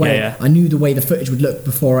knew the way. I knew the way the footage would look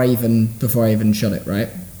before I even shot it. Right,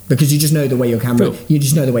 because you just know the way your camera. Cool. You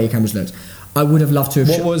just know the way your cameras looks. I would have loved to have.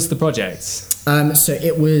 What was the project? So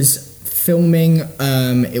it was filming.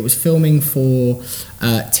 It was filming for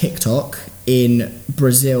TikTok in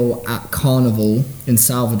Brazil at Carnival in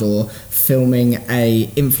Salvador, filming a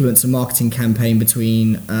influencer marketing campaign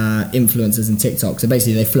between influencers and TikTok. So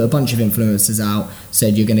basically, they flew a bunch of influencers out,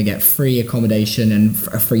 said you're going to get free accommodation and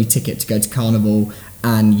a free ticket to go to Carnival,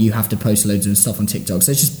 and you have to post loads of stuff on TikTok.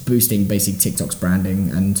 So it's just boosting basic TikTok's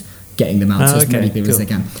branding and getting them out to as many people as they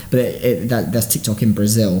can. But that's TikTok in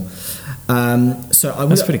Brazil.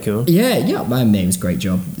 That's pretty cool. Yeah, man, it was a great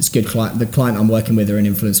job. It's good. The client I'm working with are an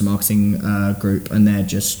influencer marketing group, and they're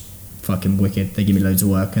just fucking wicked. They give me loads of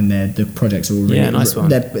work, and the projects are all really nice one.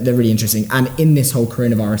 They're really interesting. And in this whole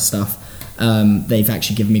coronavirus stuff, they've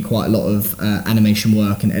actually given me quite a lot of animation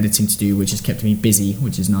work and editing to do, which has kept me busy,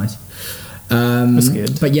 which is nice. That's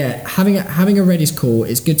good. But yeah, having a Red is cool.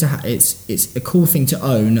 It's good to it's a cool thing to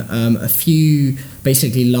own.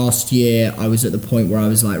 Basically last year I was at the point where I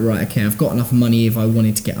was like, right, okay, I've got enough money if I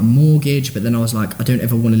wanted to get a mortgage, but then I was like, I don't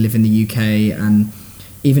ever want to live in the UK, and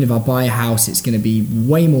even if I buy a house, it's going to be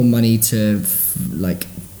way more money to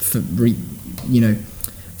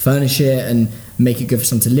furnish it and make it good for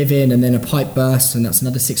someone to live in, and then a pipe burst, and that's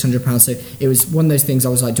another £600. So it was one of those things. I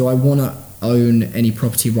was like, do I want to own any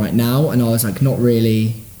property right now? And I was like, not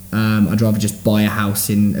really. I'd rather just buy a house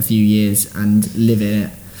in a few years and live in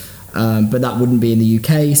it. But that wouldn't be in the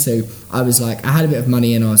UK. So I was like, I had a bit of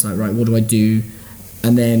money, and I was like, right, what do I do?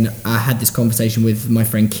 And then I had this conversation with my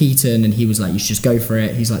friend Keaton, and he was like, you should just go for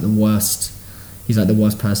it. He's like the worst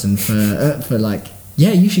person for like,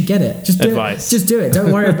 yeah, you should get it. Just do Advice. It. Just do it.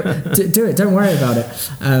 Don't worry about do it. Don't worry about it.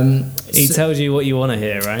 He tells you what you want to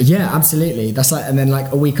hear, right? Yeah, absolutely. That's like, and then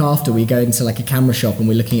like a week after, we go into like a camera shop and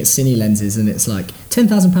we're looking at cine lenses, and it's like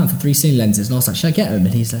 £10,000 for 3 cine lenses, and I was like, should I get them?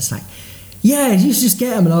 And he's just like, yeah, you should just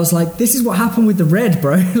get them. And I was like, this is what happened with the Red,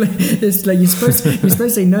 bro. It's like you're supposed to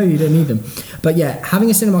say no, you don't need them. But yeah, having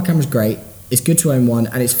a cinema camera is great. It's good to own one,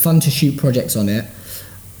 and it's fun to shoot projects on it.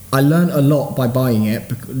 I learned a lot by buying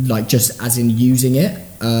it, like just as in using it.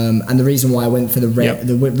 And the reason why I went for the Red,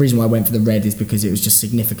 the reason why I went for the Red is because it was just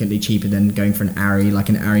significantly cheaper than going for an Arri, like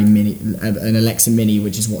an Arri Mini, an Alexa Mini,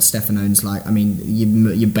 which is what Stefan owns. Like, I mean,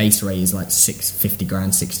 your base rate is like $50,000,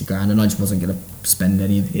 $60,000, and I just wasn't going to spend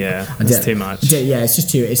any. Yeah, that's too much. Yeah, it's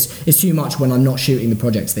just it's too much when I'm not shooting the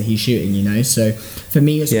projects that he's shooting. You know, so for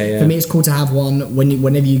me, it's cool to have one.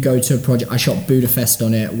 Whenever you go to a project, I shot Budapest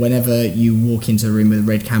on it. Whenever you walk into a room with a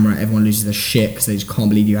Red camera, everyone loses their shit because they just can't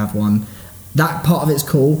believe you have one. That part of it's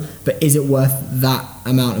cool, but is it worth that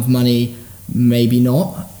amount of money? Maybe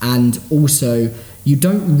not. And also, you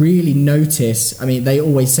don't really notice. I mean, they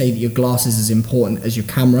always say that your glass is as important as your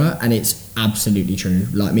camera, and it's absolutely true.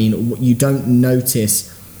 Like, I mean, you don't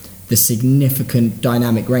notice the significant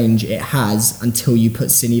dynamic range it has until you put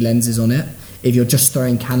cine lenses on it. If you're just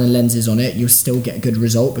throwing Canon lenses on it, you'll still get a good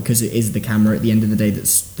result because it is the camera at the end of the day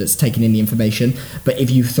that's taking in the information. But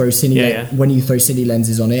if you throw when you throw cine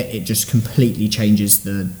lenses on it, it just completely changes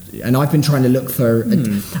the. And I've been trying to look for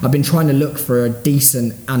a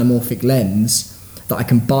decent anamorphic lens that I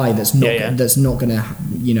can buy that's not going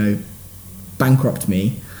to bankrupt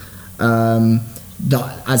me.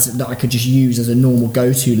 That I could just use as a normal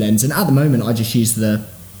go-to lens. And at the moment, I just use the.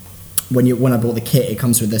 When I bought the kit, it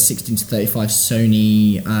comes with a 16-35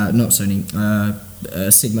 Sony,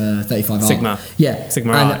 Sigma 35R. Sigma. Yeah.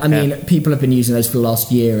 Sigma and R, I mean, people have been using those for the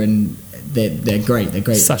last year, and they're great. They're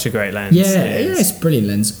great. Such a great lens. Yeah, it's a brilliant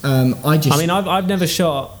lens. I've never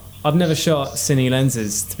shot cine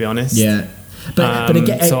lenses, to be honest. Yeah. But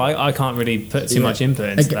again, so I can't really put too much input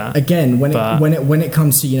into that. Again, when it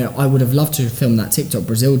comes to, I would have loved to film that TikTok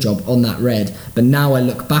Brazil job on that Red, but now I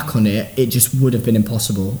look back on it, it just would have been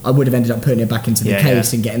impossible. I would have ended up putting it back into the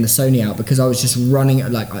case and getting the Sony out because I was just running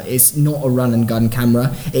like it's not a run and gun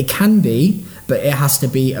camera. It can be, but it has to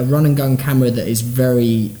be a run and gun camera that is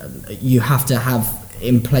very. You have to have.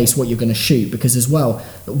 in place what you're going to shoot, because as well,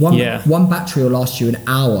 one battery will last you an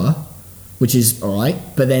hour, which is all right,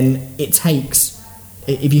 but then it takes,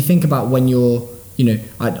 if you think about when you're, you know,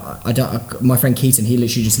 I don't, my friend Keaton, he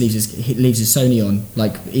literally just leaves his Sony on,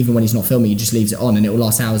 like even when he's not filming, he just leaves it on, and it will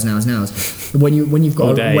last hours and hours and hours. When you've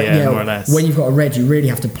got when you've got a Red, you really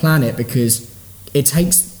have to plan it, because it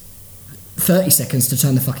takes 30 seconds to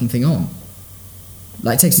turn the fucking thing on.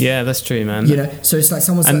 Like, it takes, that's true, man. You know, so it's like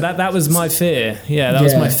someone's and like, that was my fear. That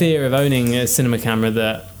was my fear of owning a cinema camera,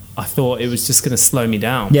 that I thought it was just going to slow me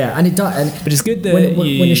down. Yeah, and it does. But it's good that when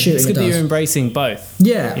you're shooting, it's good that you're embracing both.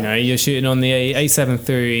 Yeah, you know, you're shooting on the A7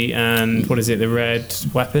 III and what is it, the Red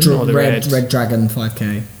Weapon or the Red Dragon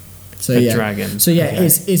 5K. So Dragon. So okay.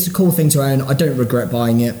 It's a cool thing to own. I don't regret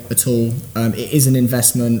buying it at all. It is an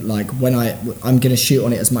investment. Like, when I'm going to shoot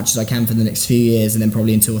on it as much as I can for the next few years, and then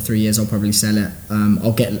probably in 2 or 3 years I'll probably sell it.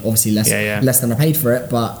 I'll get obviously less than I paid for it,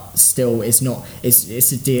 but still, it's not. It's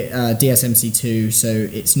a DSMC2, so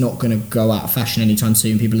it's not going to go out of fashion anytime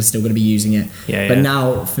soon. People are still going to be using it. But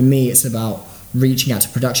now for me, it's about reaching out to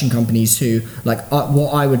production companies who, like,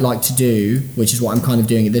 what I would like to do, which is what I'm kind of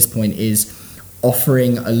doing at this point, is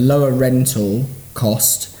offering a lower rental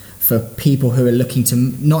cost for people who are looking to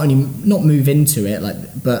not move into it,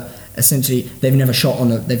 like, but essentially they've never shot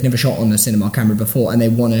on a cinema camera before, and they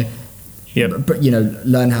want to, you know,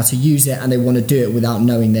 learn how to use it, and they want to do it without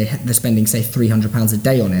knowing they're spending, say, £300 a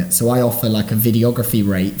day on it. So I offer like a videography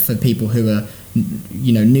rate for people who are,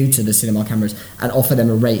 you know, new to the cinema cameras, and offer them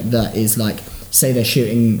a rate that is like, say they're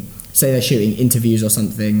shooting interviews or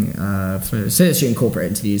something, say they're shooting corporate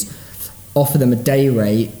interviews. Offer them a day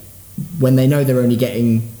rate when they know they're only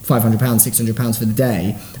getting £500, £600 for the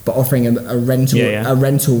day, but offering a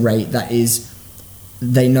rental rate that is,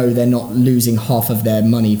 they know they're not losing half of their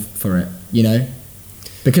money for it, you know?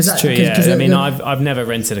 Because that's true. I mean, I've never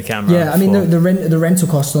rented a camera. Yeah, I mean, the rental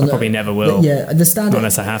cost on probably never will. The standard,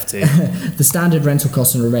 unless I have to. The standard rental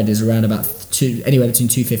cost on a Red is around about anywhere between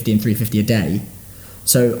 £250 and £350 a day.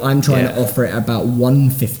 So I'm trying to offer it about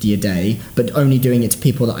 £150 a day, but only doing it to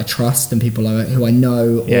people that I trust and people who I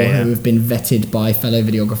know, or who have been vetted by fellow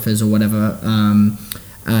videographers or whatever,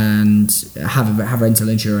 and have rental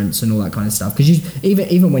insurance and all that kind of stuff. Because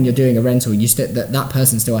even when you're doing a rental, that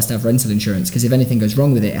person still has to have rental insurance, because if anything goes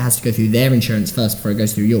wrong with it, it has to go through their insurance first before it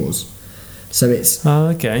goes through yours. So it's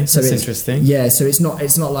okay. So that's interesting. Yeah, so it's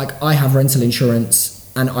not like I have rental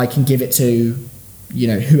insurance and I can give it to, you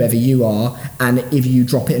know, whoever you are, and if you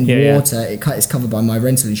drop it in water, it's covered by my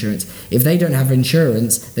rental insurance. If they don't have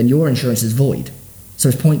insurance, then your insurance is void, so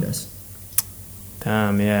it's pointless.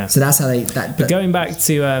 Damn, yeah. So that's how they. But going back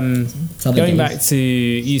to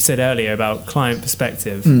you said earlier about client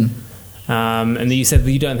perspective, and you said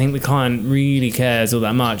that you don't think the client really cares all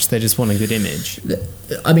that much; they just want a good image.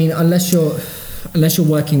 I mean, unless you're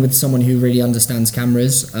working with someone who really understands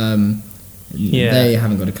cameras. They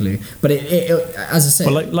haven't got a clue. But it as I said,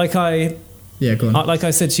 well, go on. Like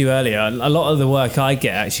I said to you earlier, a lot of the work I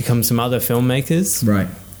get actually comes from other filmmakers, right?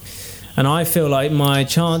 And I feel like my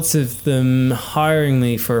chance of them hiring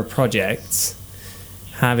me for a project,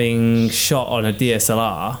 having shot on a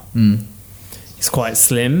DSLR, is quite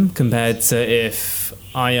slim compared to if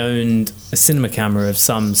I owned a cinema camera of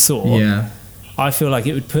some sort. Yeah, I feel like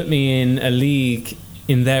it would put me in a league,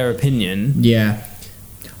 in their opinion. Yeah.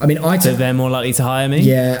 I mean, so they're more likely to hire me.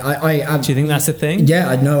 Yeah, do you think that's a thing? Yeah,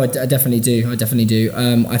 I definitely do.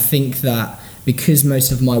 I think that because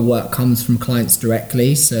most of my work comes from clients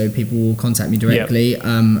directly, so people will contact me directly.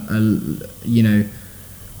 You know,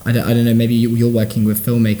 I don't know. Maybe you're working with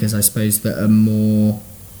filmmakers, I suppose, that are more.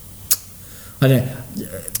 I don't know.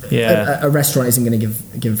 Yeah, a restaurant isn't going to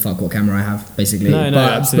give a fuck what camera I have, basically. No,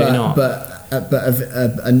 absolutely not. But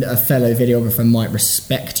a fellow videographer might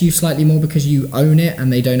respect you slightly more because you own it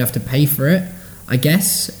and they don't have to pay for it, I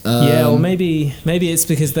guess. Or maybe it's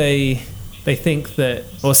because they think that,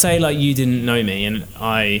 or say like you didn't know me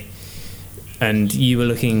and you were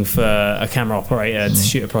looking for a camera operator to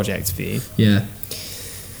shoot a project for you. Yeah.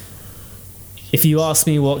 If you asked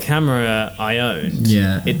me what camera I owned,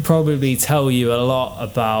 it'd probably tell you a lot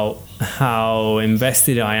about how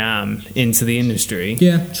invested I am into the industry.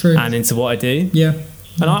 Yeah, true. And into what I do. Yeah.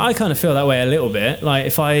 And I kind of feel that way a little bit. Like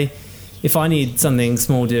if I need something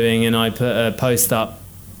small doing and I put a post up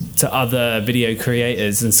to other video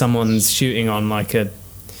creators and someone's shooting on like a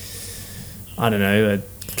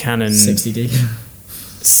Canon 60D.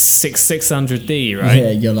 600D, right? Yeah,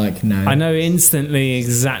 you're like, no. I know instantly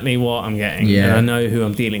exactly what I'm getting, and I know who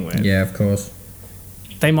I'm dealing with. Yeah, of course.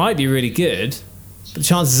 They might be really good, but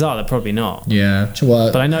chances are they're probably not. Yeah,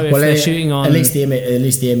 but I know if they're shooting on, at least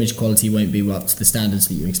the image quality won't be up to the standards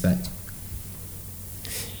that you expect.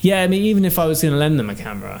 Yeah, I mean, even if I was going to lend them a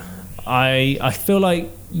camera, I feel like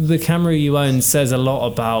the camera you own says a lot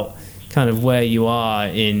about kind of where you are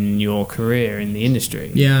in your career in the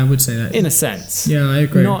industry. Yeah, I would say that. In a sense. Yeah, I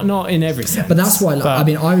agree. Not in every sense. But that's why,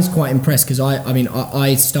 I was quite impressed because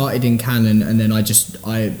I started in Canon and then I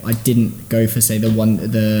didn't go for, say, the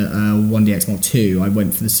 1DX Mark II. I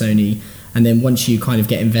went for the Sony. And then once you kind of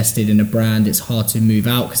get invested in a brand, it's hard to move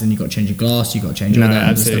out because then you've got to change your glass, you've got to change all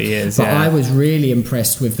that stuff. Is, but I was really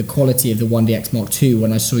impressed with the quality of the 1DX Mark II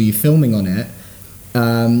when I saw you filming on it.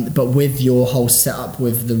 But with your whole setup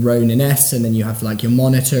with the Ronin S, and then you have like your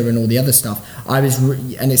monitor and all the other stuff,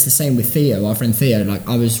 and it's the same with Theo, our friend Theo. Like,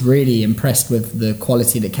 I was really impressed with the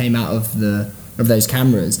quality that came out of those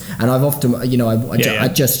cameras. And I've often, I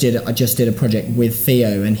just did a project with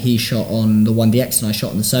Theo, and he shot on the 1DX and I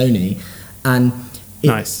shot on the Sony. And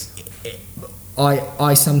nice.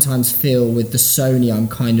 I sometimes feel with the Sony, I'm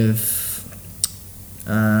kind of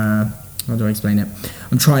how do I explain it?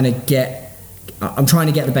 I'm trying to get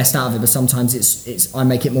the best out of it, but sometimes it's I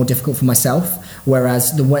make it more difficult for myself.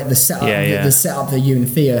 Whereas the setup that you and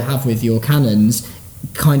Theo have with your Canons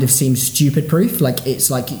kind of seems stupid proof. Like, it's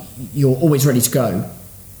like you're always ready to go,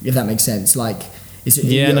 if that makes sense. Like,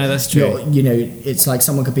 that's true. It's like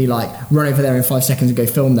someone could be like, run over there in 5 seconds and go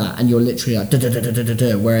film that, and you're literally like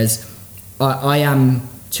da. Whereas I am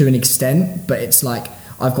to an extent, but it's like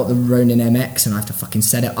I've got the Ronin MX and I have to fucking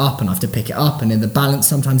set it up and I have to pick it up, and then the balance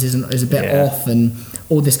sometimes is a bit off and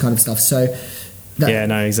all this kind of stuff. So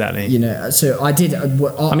exactly. So I did.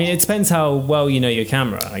 I mean, it depends how well you know your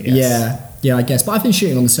camera, I guess. Yeah, I guess. But I've been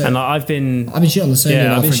shooting on the Sony. And I've been shooting on the Sony.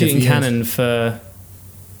 Yeah, I've been shooting Canon for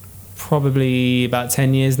probably about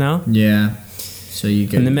 10 years now. Yeah. So you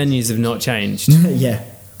go. And the menus have not changed. Yeah.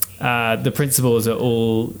 The principles are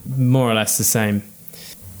all more or less the same.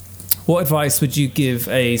 What advice would you give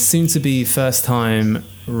a soon-to-be first-time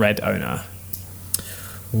Red owner?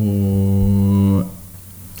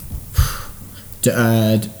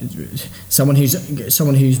 Someone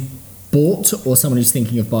who's bought or someone who's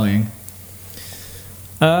thinking of buying?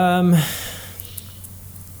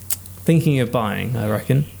 Thinking of buying, I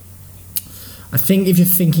reckon. I think if you're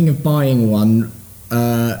thinking of buying one,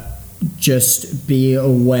 just be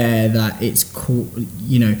aware that it's cool.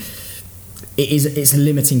 It's a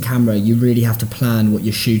limiting camera. You really have to plan what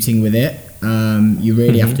you're shooting with it. You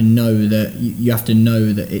really have to know that you have to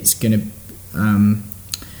know that it's going to.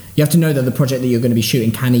 You have to know that the project that you're going to be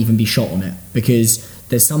shooting can even be shot on it, because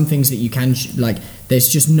there's some things that you can there's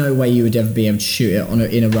just no way you would ever be able to shoot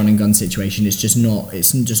it in a run and gun situation. It's just not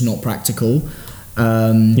practical.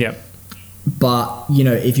 But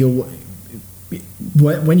if you're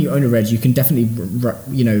when you own a Red, you can definitely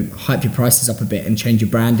hype your prices up a bit and change your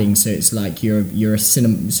branding, so it's like you're a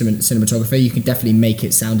cinematographer. You can definitely make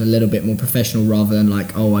it sound a little bit more professional rather than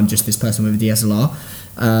like, oh, I'm just this person with a DSLR.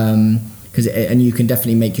 And you can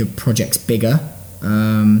definitely make your projects bigger.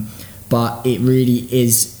 But it really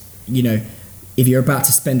is, if you're about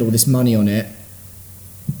to spend all this money on it,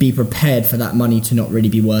 be prepared for that money to not really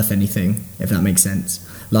be worth anything, if that makes sense.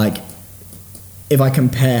 Like, if I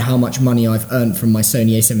compare how much money I've earned from my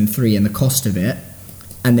Sony a7 III and the cost of it,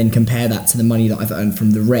 and then compare that to the money that I've earned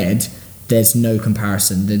from the Red, there's no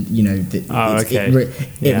comparison. It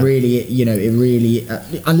really,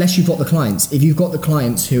 unless you've got the clients. If you've got the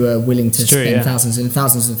clients who are willing to spend thousands and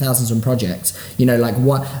thousands and thousands on projects,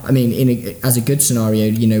 as a good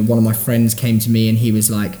scenario, one of my friends came to me and he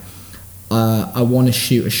was like, I want to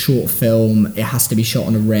shoot a short film. It has to be shot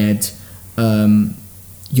on a Red.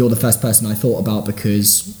 You're the first person I thought about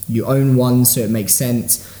because you own one, so it makes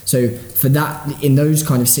sense. So for that, in those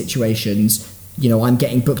kind of situations, I'm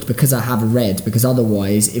getting booked because I have a Red, because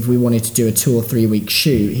otherwise, if we wanted to do a 2 or 3 week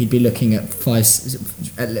shoot, he'd be looking at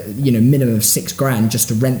minimum of $6,000 just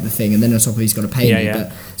to rent the thing, and then on top of it, he's got to pay me.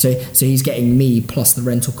 But so he's getting me plus the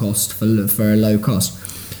rental cost for a low cost.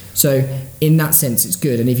 So in that sense, it's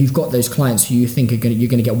good. And if you've got those clients who you think you're going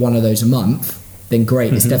to get one of those a month, then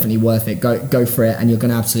great, it's definitely worth it. Go for it, and you're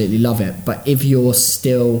going to absolutely love it. But if you're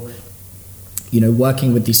still,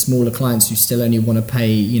 working with these smaller clients who still only want to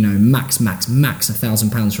pay, max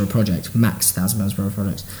 £1,000 for a project, max £1,000 for a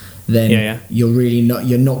project, then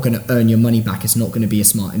you're not going to earn your money back. It's not going to be a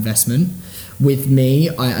smart investment. With me,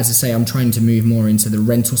 as I say, I'm trying to move more into the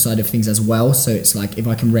rental side of things as well. So it's like, if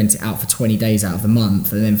I can rent it out for 20 days out of the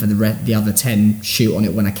month, and then for the other 10 shoot on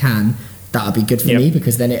it when I can, that would be good for me,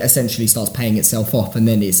 because then it essentially starts paying itself off, and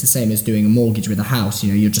then it's the same as doing a mortgage with a house.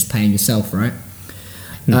 You're just paying yourself, right?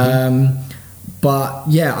 But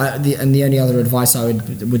the only other advice I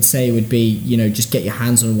would say would be, just get your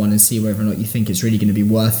hands on one and see whether or not you think it's really going to be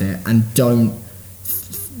worth it, and don't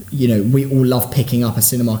you know, we all love picking up a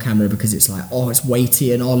cinema camera because it's like, oh, it's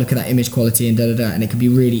weighty and oh, look at that image quality and and it can be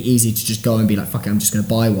really easy to just go and be like, fuck it, I'm just going to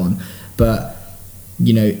buy one. But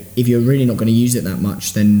you know, if you're really not going to use it that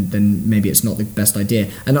much, then maybe it's not the best idea.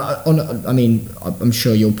 And I mean, I'm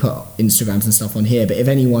sure you'll put Instagrams and stuff on here, but if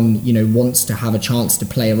anyone, you know, wants to have a chance to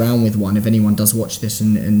play around with one, if anyone does watch this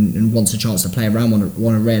and wants a chance to play around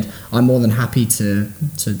with a Red, I'm more than happy to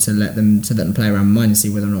let them play around with mine and see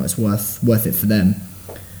whether or not it's worth it for them.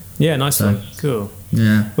 Yeah, nice one. Cool.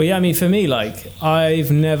 Yeah. Well, yeah, I mean, for me, like, I've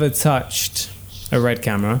never touched a Red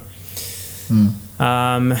camera.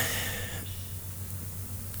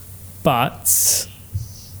 But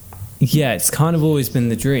yeah, it's kind of always been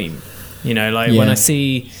the dream, you know, like when I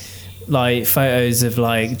see like photos of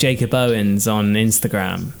like Jacob Owens on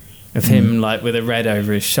Instagram of him like with a Red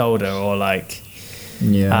over his shoulder, or like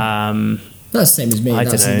that's the same as me.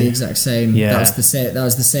 That's the exact same. That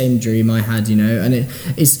was the same dream I had, you know. And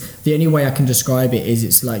it's the only way I can describe it is,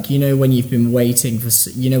 it's like, you know, when you've been waiting for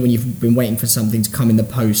something to come in the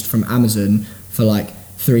post from Amazon for like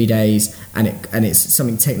 3 days, and it's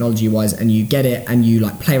something technology wise, and you get it and you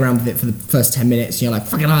like play around with it for the first 10 minutes and you're like,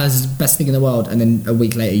 fucking hell, this is the best thing in the world, and then a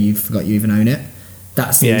week later you forgot you even own it.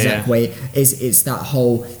 That's the exact way. It's that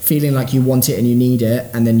whole feeling like you want it and you need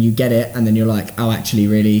it, and then you get it and then you're like, oh, actually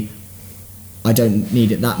really I don't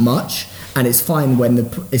need it that much. And it's fine when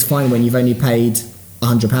you've only paid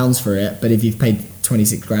 £100 for it, but if you've paid 20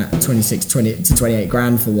 to 28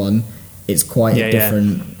 grand for one, it's quite a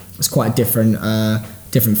different it's quite a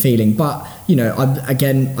different feeling. But you know, I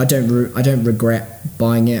don't regret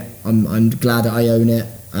buying it. I'm glad that I own it.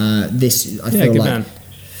 I feel like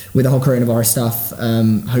with the whole coronavirus stuff,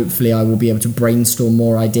 hopefully I will be able to brainstorm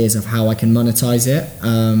more ideas of how I can monetize it.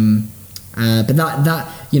 But that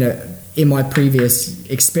you know, in my previous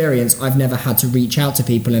experience, I've never had to reach out to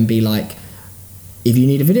people and be like, if you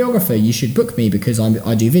need a videographer, you should book me because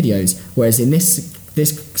I do videos. Whereas in this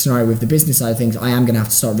scenario with the business side of things, I am going to have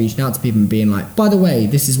to start reaching out to people and being like, by the way,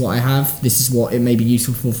 this is what I have, this is what it may be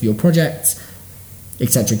useful for your project,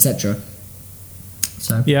 etc., etc.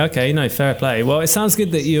 So yeah, okay, no, fair play. Well, it sounds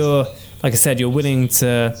good that you're, like I said, you're willing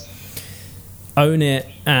to own it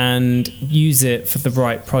and use it for the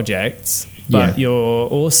right projects, but you're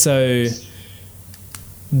also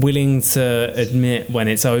willing to admit when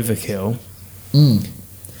it's overkill.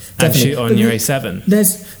 And shoot on your A7.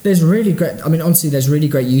 There's really great. I mean, honestly, there's really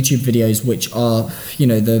great YouTube videos which are, you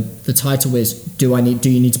know, the title is do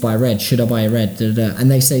you need to buy a Red? Should I buy a Red? Da, da, da.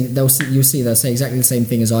 And they'll say exactly the same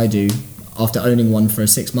thing as I do after owning one for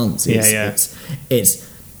 6 months.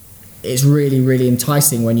 It's really, really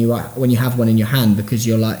enticing when you have one in your hand,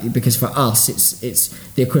 because for us it's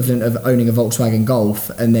the equivalent of owning a Volkswagen Golf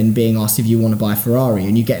and then being asked if you want to buy a Ferrari,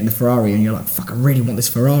 and you get in the Ferrari and you're like, fuck, I really want this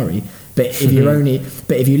Ferrari. But if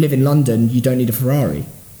you live in London, you don't need a Ferrari.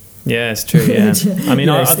 Yeah, it's true. Yeah, I mean,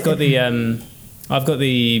 I've got the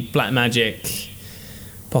Blackmagic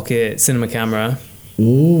Pocket cinema camera.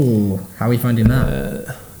 Ooh, how are you finding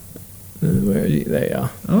that? Where are you? There you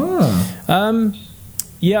are. Oh.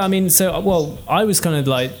 Yeah, I mean, I was kind of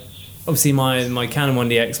like, obviously my Canon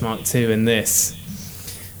 1DX Mark II and this.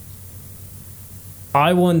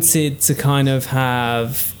 I wanted to kind of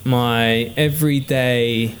have my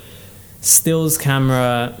everyday stills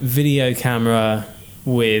camera, video camera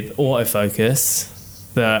with autofocus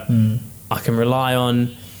that I can rely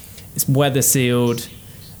on. It's weather sealed.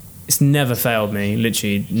 It's never failed me,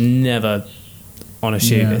 literally never on a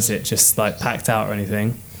shoot is it just like packed out or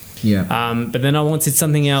anything. Yeah. But then I wanted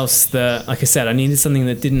something else that, like I said, I needed something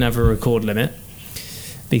that didn't have a record limit,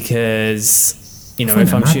 because, you know,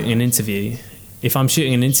 if I'm shooting an interview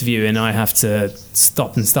and I have to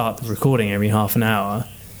stop and start the recording every half an hour,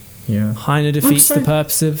 kind of defeats the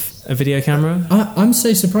purpose of a video camera. I'm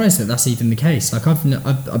so surprised that that's even the case. Like I'm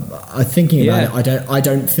thinking about it. I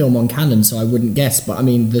don't film on Canon, so I wouldn't guess. But I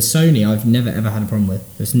mean, the Sony, I've never ever had a problem with.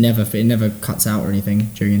 It never cuts out or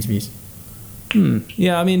anything during interviews.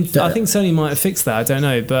 Yeah, I mean, I think Sony might have fixed that. I don't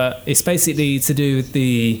know, but it's basically to do with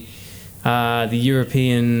the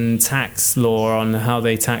European tax law on how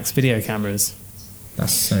they tax video cameras.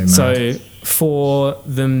 That's so mad. So for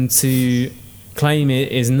them to claim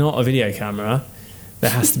it is not a video camera, there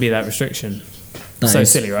has to be that restriction. So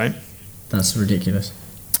silly, right? That's ridiculous.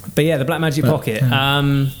 But yeah, the Blackmagic Pocket.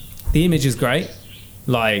 The image is great.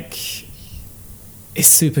 Like, it's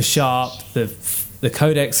super sharp. The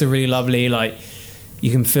codecs are really lovely. Like,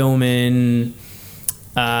 you can film in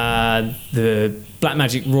the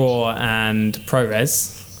Blackmagic RAW and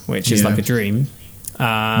ProRes, which is like a dream.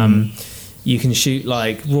 You can shoot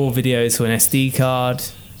like raw videos to an SD card.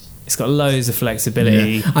 It's got loads of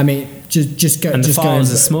flexibility. Yeah. I mean, just go. And just the files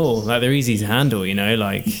going, are small. Like they're easy to handle.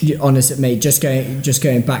 Like honestly, mate. Just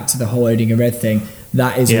going back to the whole owning a red thing.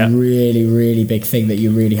 That is a really, really big thing that you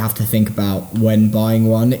really have to think about when buying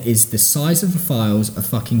one. Is the size of the files are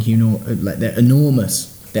fucking like they're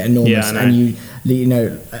enormous. They're enormous, and you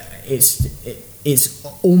know, it's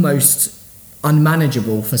almost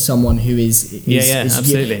unmanageable for someone who is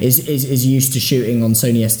used to shooting on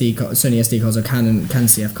Sony SD cards or Canon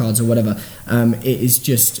CF cards or whatever. It is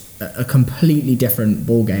just a completely different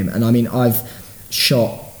ball game. And I mean, I've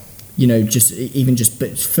shot, you know, just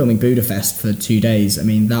filming Budapest for 2 days. I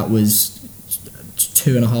mean, that was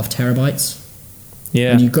 2.5 terabytes.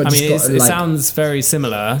 Yeah, it sounds very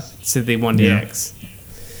similar to the 1DX.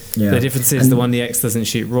 Yeah. The difference is the 1DX doesn't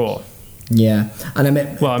shoot RAW. Yeah, and I mean,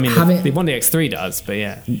 the 1DX3 does, but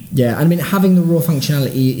yeah, and I mean, having the RAW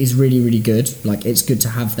functionality is really, really good. Like, it's good to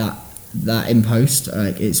have that in post.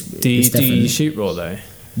 Like, do you shoot RAW though?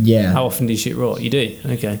 Yeah. How often do you shoot RAW? You do.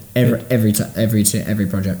 Okay. Every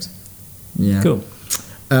project. Yeah. Cool.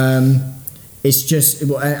 It's just,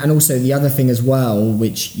 and also the other thing as well,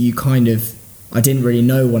 which I didn't really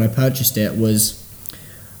know when I purchased it, was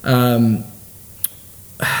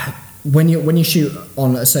when you shoot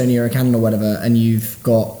on a Sony or a Canon or whatever, and you're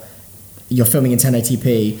filming in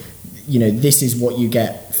 1080p, you know, this is what you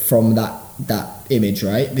get from that image,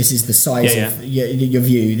 right? This is the size of your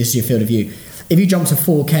view. This is your field of view. If you jump to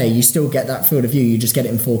 4K, you still get that field of view. You just get it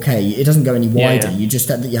in 4K. It doesn't go any wider. You just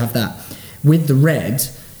you have that. With the red,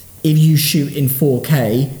 if you shoot in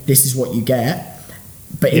 4K, this is what you get.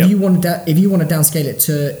 But if you want to downscale it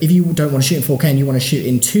to, if you don't want to shoot in 4K and you want to shoot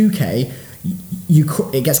in 2K,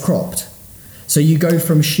 it gets cropped. So you go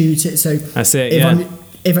from shoot it. So that's it.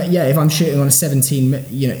 If I'm shooting on a 17,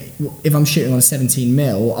 you know, if I'm shooting on a 17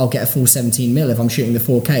 mil, I'll get a full 17 mil if I'm shooting the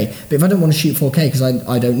 4K. But if I don't want to shoot 4K because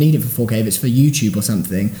I don't need it for 4K, if it's for YouTube or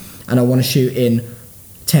something, and I want to shoot in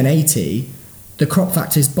 1080, the crop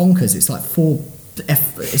factor is bonkers. It's like four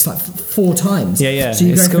times. Yeah. So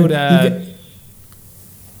it's called. After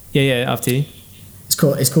you.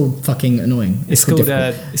 It's called fucking annoying. It's called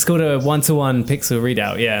a 1-to-1 pixel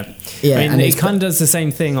readout. Yeah. I mean, it kind of does the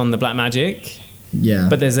same thing on the Blackmagic. Yeah.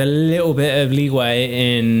 But there's a little bit of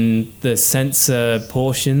leeway in the sensor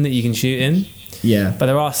portion that you can shoot in. Yeah. But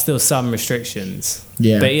there are still some restrictions.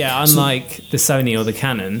 Yeah. But unlike the Sony or the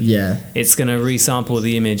Canon, it's going to resample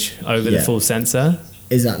the image over the full sensor.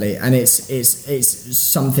 Exactly, and it's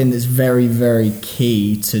something that's very, very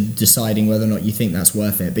key to deciding whether or not you think that's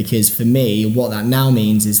worth it. Because for me, what that now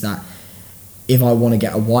means is that if I want to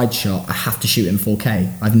get a wide shot, I have to shoot in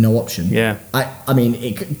 4K. I have no option. Yeah. I mean,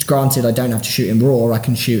 granted, I don't have to shoot in RAW. I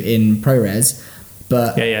can shoot in ProRes,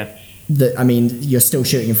 but I mean, you're still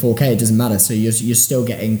shooting in 4K. It doesn't matter. So you're still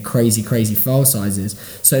getting crazy file sizes.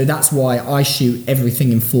 So that's why I shoot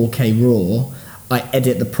everything in 4K RAW. I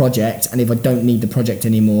edit the project, and if I don't need the project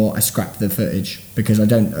anymore, I scrap the footage because I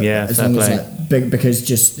don't. Yeah, because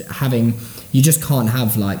you just can't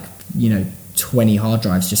have 20 hard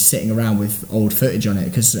drives just sitting around with old footage on it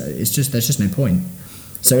because there's just no point.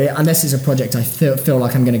 So unless it's a project I feel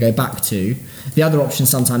like I'm going to go back to, the other option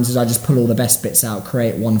sometimes is I just pull all the best bits out,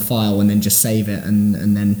 create one file, and then just save it, and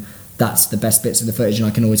then that's the best bits of the footage, and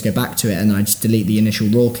I can always go back to it, and then I just delete the initial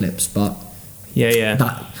raw clips. But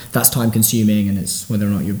that's time consuming, and it's whether or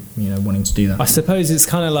not you're wanting to do that. I suppose it's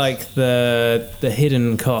kind of like the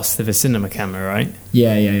hidden cost of a cinema camera, right?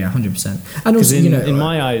 Yeah, 100%. And also, in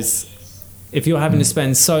my eyes, if you're having to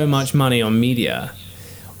spend so much money on media,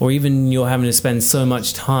 or even you're having to spend so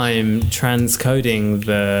much time transcoding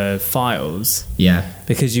the files,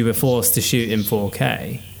 because you were forced to shoot in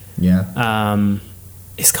 4K,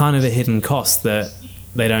 it's kind of a hidden cost that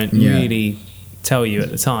they don't really tell you at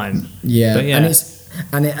the time.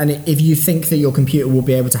 And if you think that your computer will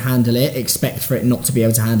be able to handle it, expect for it not to be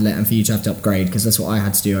able to handle it and for you to have to upgrade, because that's what I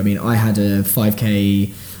had to do. I mean, I had a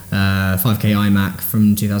 5K iMac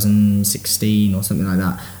from 2016 or something like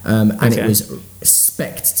that, it was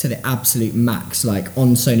spec'd to the absolute max. Like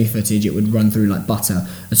on Sony footage, it would run through like butter.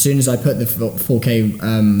 As soon as I put the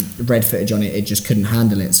 4K red footage on it, it just couldn't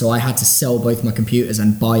handle it. So I had to sell both my computers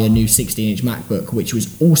and buy a new 16-inch MacBook, which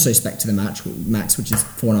was also spec'd to the max, which is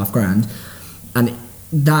 $4,500, and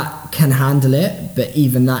that can handle it. But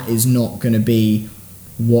even that is not going to be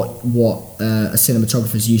what a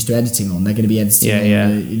cinematographer's used to editing on. They're going to be editing on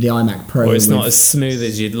the iMac Pro. Or it's not as smooth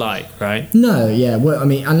as you'd like, right? No, well, I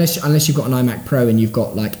mean, unless you've got an iMac Pro and you've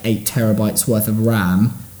got like 8 terabytes worth of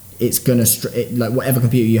RAM, it's gonna like whatever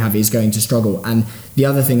computer you have is going to struggle. And the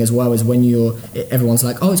other thing as well is when everyone's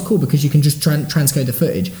like, oh, it's cool because you can just transcode the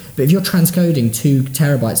footage. But if you're transcoding 2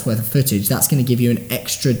 terabytes worth of footage, that's going to give you an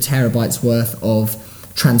extra terabytes worth of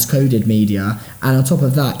transcoded media, and on top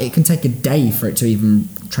of that, it can take a day for it to even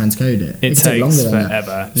transcode it. It takes longer than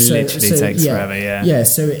forever. Literally takes forever. Yeah.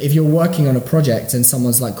 So if you're working on a project and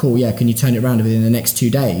someone's like, "Cool, yeah, can you turn it around within the next 2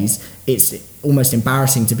 days?" It's almost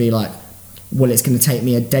embarrassing to be like, "Well, it's going to take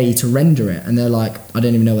me a day to render it," and they're like, "I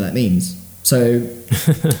don't even know what that means." So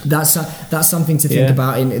that's something to think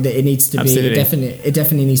about. It needs to be it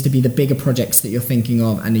definitely needs to be the bigger projects that you're thinking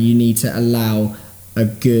of, and you need to allow a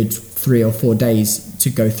good 3 or 4 days to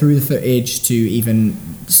go through the footage to even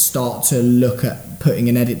start to look at putting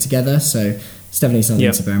an edit together. So it's definitely something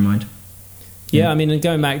to bear in mind. Yeah, I mean, and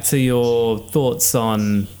going back to your thoughts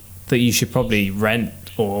on that you should probably rent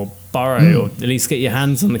or borrow or at least get your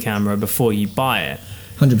hands on the camera before you buy it.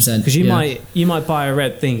 100%. Because you might buy a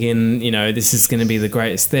Red thinking, this is going to be the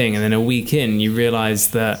greatest thing, and then a week in you realise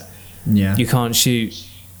that you can't shoot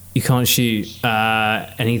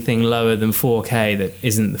anything lower than 4K that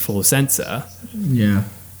isn't the full sensor. Yeah.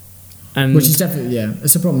 And which is definitely,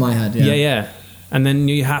 it's a problem I had. Yeah. And then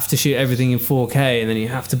you have to shoot everything in 4K, and then you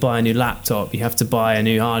have to buy a new laptop, you have to buy a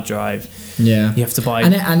new hard drive. Yeah. You have to buy all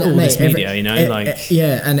this media,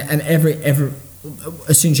 and every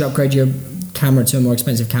as soon as you upgrade your camera to a more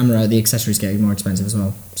expensive camera, the accessories get more expensive as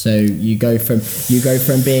well. So you go from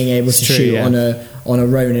being able to shoot on a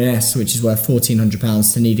Ronin S, which is worth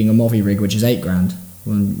 £1,400, to needing a Movi rig, which is $8,000.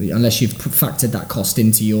 Well, unless you've factored that cost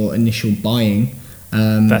into your initial buying.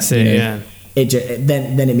 That's it.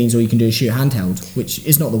 Then it means all you can do is shoot handheld, which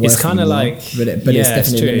is not the worst. It's kind of like, but it's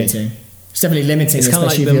definitely limiting. It's definitely limiting, it's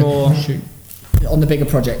especially like on the bigger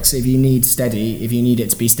projects. If you need it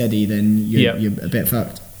to be steady, then you're a bit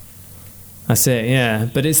fucked. That's it, yeah.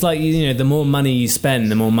 But it's like, the more money you spend,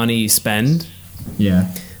 the more money you spend.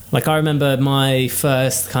 Yeah. Like, I remember my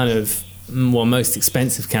first kind of, most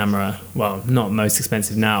expensive camera. Well, not most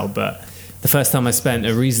expensive now, but the first time I spent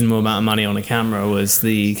a reasonable amount of money on a camera was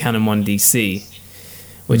the Canon 1DC,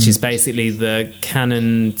 which is basically the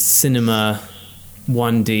Canon Cinema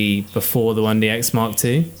 1D before the 1DX Mark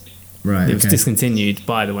II. Right. It was discontinued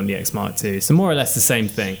by the 1DX Mark II. So more or less the same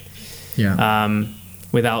thing. Yeah.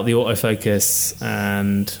 Without the autofocus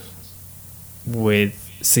and with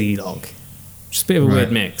C-Log. Just a bit of a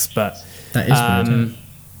weird mix, but that is weird.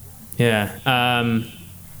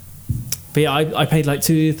 But yeah, I paid like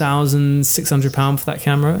 £2,600 for that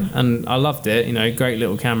camera, and I loved it. Great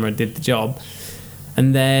little camera, did the job.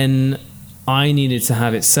 And then I needed to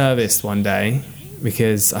have it serviced one day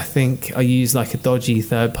because I think I used like a dodgy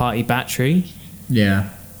third-party battery. Yeah.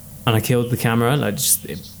 And I killed the camera.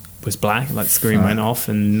 It was black, like the screen went off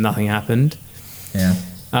and nothing happened. Yeah.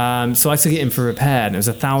 So I took it in for repair, and it was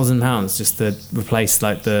 £1,000 just to replace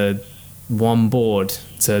like the one board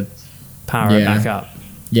to power it back up.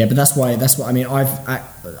 Yeah, but that's what I mean.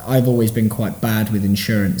 I've always been quite bad with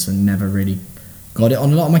insurance and never really got it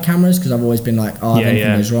on a lot of my cameras because I've always been like,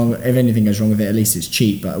 if anything goes wrong with it, at least it's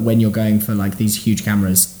cheap. But when you're going for like these huge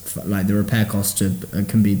cameras, like the repair costs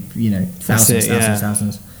can be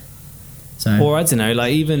thousands. So, or I don't know,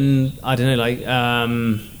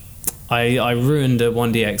 I ruined a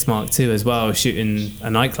 1DX Mark II as well shooting a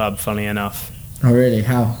nightclub. Funny enough. Oh really?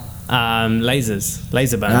 How?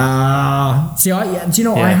 Laser burn. Do you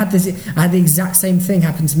know? I had the exact same thing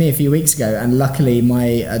happen to me a few weeks ago, and luckily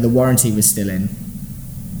the warranty was still in.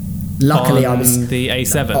 Luckily, I was the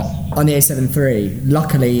A7 on the A7 III.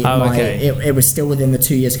 Luckily, it was still within the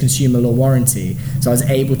 2 years consumer law warranty, so I was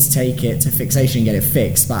able to take it to fixation and get it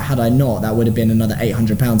fixed. But had I not, that would have been another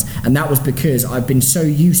 £800, and that was because I've been so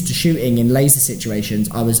used to shooting in laser situations.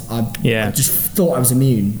 I just thought I was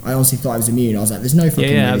immune. I honestly thought I was immune. I was like, "There's no fucking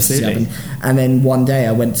way this is happening." And then one day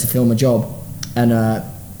I went to film a job, and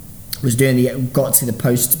got to the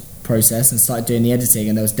post process and started doing the editing,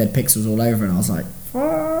 and there was dead pixels all over, and I was like,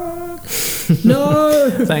 "Fuck." No.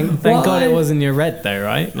 Thank God it wasn't your Red though,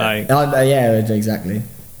 right? Like, yeah, exactly.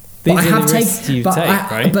 These are the risks you take,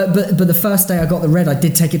 right? But the first day I got the Red, I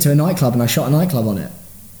did take it to a nightclub and I shot a nightclub on it,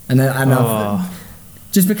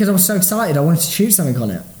 just because I was so excited, I wanted to shoot something on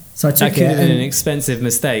it. So I took that could have been an expensive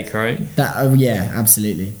mistake, right? That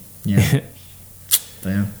absolutely, yeah. But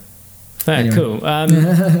yeah. Fair, anyway. Cool.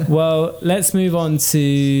 Well, let's move on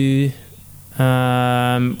to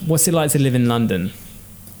what's it like to live in London?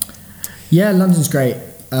 Yeah, London's great.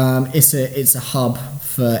 It's a hub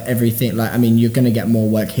for everything. Like, I mean, you're going to get more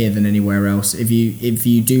work here than anywhere else. If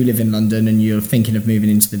you do live in London and you're thinking of moving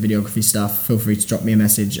into the videography stuff, feel free to drop me a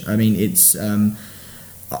message. I mean, it's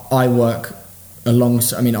I work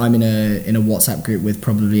I'm in a WhatsApp group with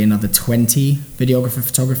probably another 20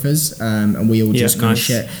 photographers, and we all just kind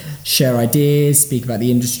of share ideas, speak about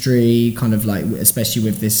the industry, kind of like, especially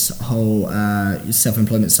with this whole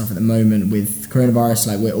self-employment stuff at the moment with coronavirus,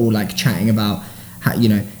 like we're all like chatting about how, you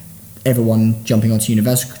know, everyone jumping onto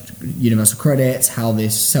universal credits, how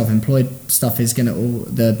this self-employed stuff is going to,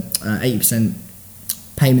 the 80%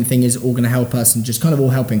 payment thing is all going to help us, and just kind of all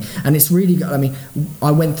helping. And it's really good. I mean, I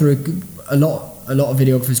went through a lot of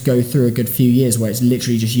videographers go through a good few years where it's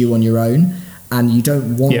literally just you on your own, and you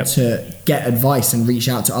don't want to get advice and reach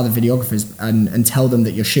out to other videographers and tell them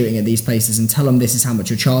that you're shooting at these places and tell them this is how much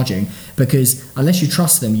you're charging, because unless you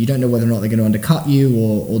trust them, you don't know whether or not they're going to undercut you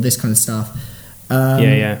or this kind of stuff. But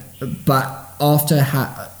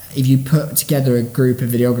if you put together a group of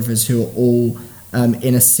videographers who are all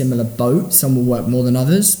in a similar boat, some will work more than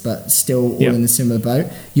others, but still all in a similar boat,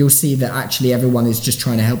 you'll see that actually everyone is just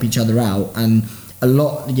trying to help each other out. And a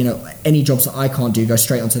lot, you know, any jobs that I can't do go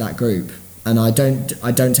straight onto that group, and I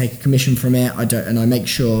don't take a commission from it. I make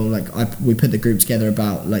sure, like, we put the group together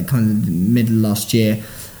about like kind of the middle of last year,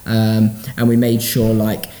 and we made sure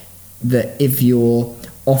like that if you're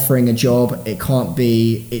offering a job, it can't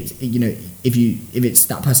be, you know, if it's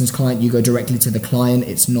that person's client, you go directly to the client.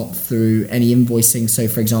 It's not through any invoicing. So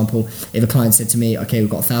for example, if a client said to me, okay, we've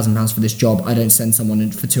got £1,000 for this job, I don't send someone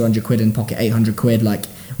for 200 quid and pocket 800 quid. Like,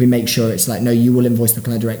 we make sure it's like, no, you will invoice the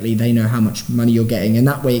client directly. They know how much money you're getting, and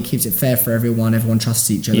that way it keeps it fair for everyone. Everyone trusts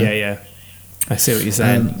each other. Yeah, I see what you're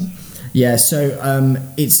saying. It's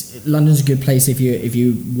London's a good place if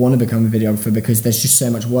you want to become a videographer, because there's just so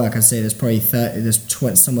much work. I'd say there's probably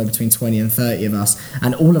somewhere between 20 and 30 of us,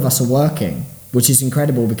 and all of us are working, which is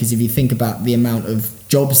incredible, because if you think about the amount of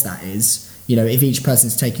jobs that is, you know, if each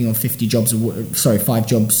person's taking on 5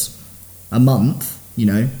 jobs a month, you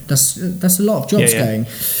know, that's a lot of jobs going.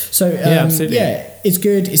 So it's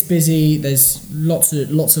good, it's busy, there's lots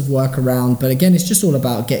of work around, but again, it's just all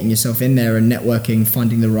about getting yourself in there and networking,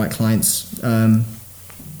 finding the right clients.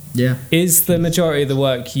 Is the majority of the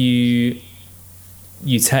work you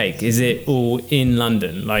take, is it all in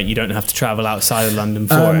London? Like, you don't have to travel outside of London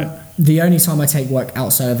for it? The only time I take work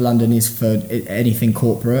outside of London is for anything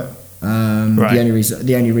corporate.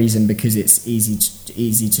 The only reason because it's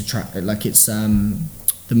easy to track. Like, it's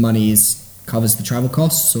the money covers the travel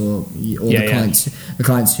costs, or the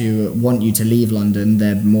clients who want you to leave London,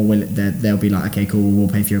 they're more willing. They'll be like, okay, cool, we'll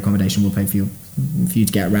pay for your accommodation, we'll pay for you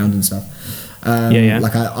to get around and stuff.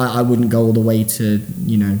 Like, I wouldn't go all the way to,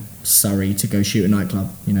 you know, Surrey to go shoot a nightclub.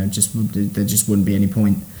 You know, there just wouldn't be any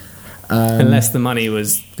point. Unless the money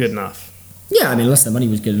was good enough. Yeah, I mean, unless the money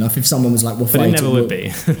was good enough. If someone was like, "Well, but it never would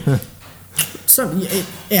be." So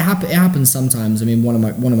it happens sometimes. I mean, one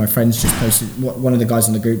of my friends just posted. One of the guys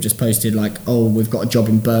in the group just posted like, "Oh, we've got a job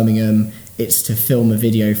in Birmingham. It's to film a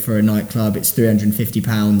video for a nightclub. It's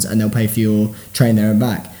 £350, and they'll pay for your train there and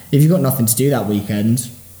back." If you've got nothing to do that weekend,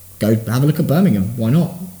 go have a look at Birmingham. Why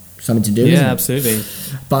not? Something to do. Yeah, absolutely.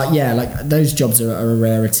 But yeah, like, those jobs are a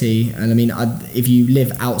rarity. And I mean, if you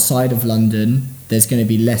live outside of London, there's going to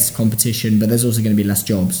be less competition, but there's also going to be less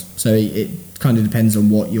jobs. So it kind of depends on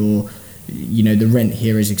what the rent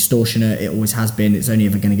here is extortionate. It always has been. It's only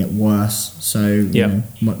ever going to get worse. So you know,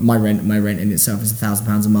 my rent in itself is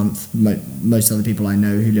 £1,000 a month. Most other people I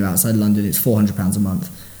know who live outside London, it's £400 a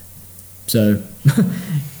month. So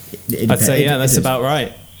I'd say that's about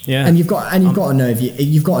right. Yeah, and you've got to know if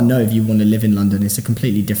you want to live in London. It's a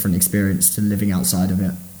completely different experience to living outside of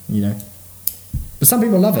it, you know. But some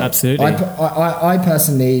people love it. Absolutely. I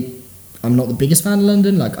personally, I'm not the biggest fan of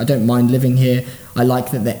London. Like, I don't mind living here. I like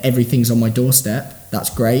that everything's on my doorstep. That's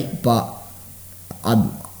great, but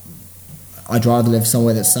I'd rather live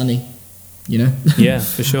somewhere that's sunny, you know. Yeah,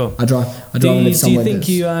 for sure. I'd rather live somewhere. Do you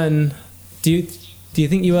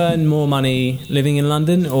think you earn more money living in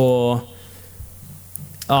London, or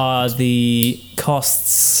are the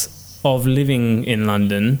costs of living in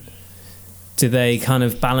London, do they kind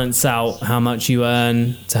of balance out how much you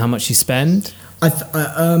earn to how much you spend?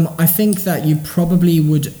 I think that you probably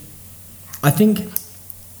would. I think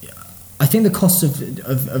the costs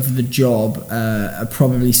of the job are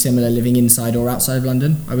probably similar living inside or outside of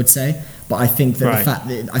London, I would say. But I think that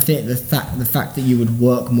the fact that you would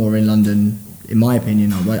work more in London, in my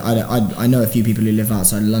opinion, I know a few people who live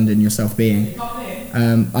outside of London, yourself being.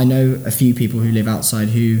 I know a few people who live outside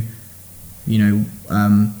who, you know,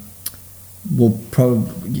 will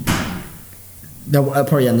probably they'll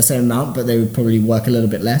probably earn the same amount, but they would probably work a little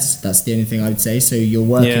bit less. That's the only thing I would say. So you're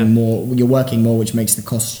working more. You're working more, which makes the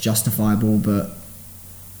costs justifiable. But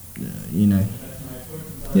you know,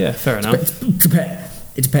 yeah, fair enough. It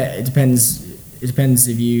depends. It depends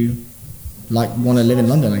if you want to live in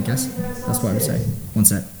London, I guess. That's what I would say. One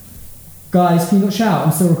sec. Guys, can you not shout?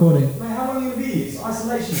 I'm still recording. Mate, how long are you going to be? It's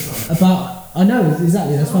isolation time. I know,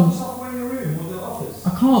 exactly. That's why Somewhere in your room or the office. I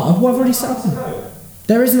can't. I've already set up.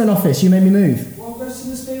 There isn't an office. You made me move. Well, go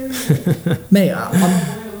sit in the spare room. Mate,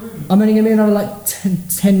 I'm only going to be another like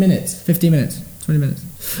 10 minutes, 15 minutes, 20 minutes.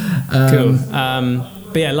 Cool.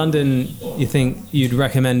 But yeah, London, you think you'd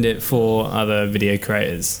recommend it for other video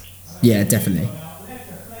creators? Yeah, definitely.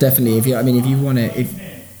 Definitely. If you want to,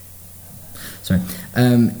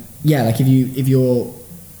 yeah, like if you're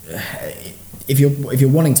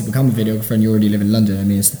wanting to become a videographer and you already live in London, I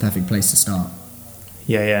mean, it's the perfect place to start.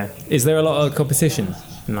 Yeah. Is there a lot of competition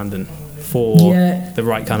in London for the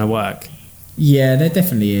right kind of work? Yeah, there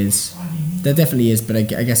definitely is. But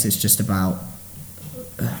I guess it's just about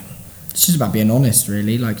being honest,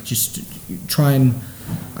 really. Like, just try and.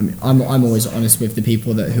 I mean, I'm always honest with the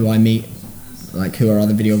people who I meet, like who are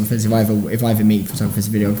other videographers. If I ever meet photographers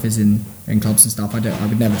and videographers in clubs and stuff, I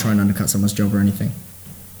would never try and undercut someone's job or anything.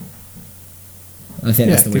 I think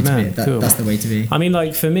that's the way to be. That's the way to be. I mean,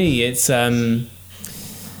 like for me, it's what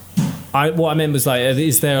I meant was like,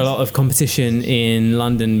 is there a lot of competition in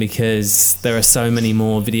London because there are so many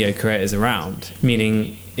more video creators around?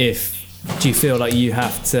 Meaning, do you feel like you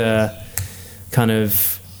have to kind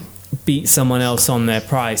of beat someone else on their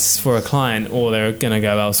price for a client, or they're going to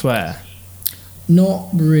go elsewhere? Not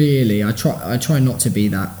really. I try not to be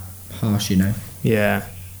that harsh, you know. Yeah.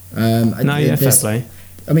 Fair play.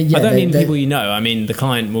 I mean, yeah, I don't mean people you know. I mean, the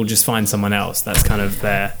client will just find someone else. That's kind of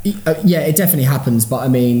their. Yeah, it definitely happens. But I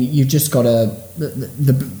mean, you just gotta.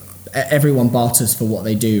 Everyone barters for what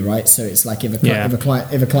they do, right? So it's like if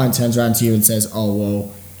a client turns around to you and says, "Oh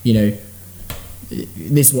well, you know,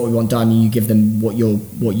 this is what we want done," you give them what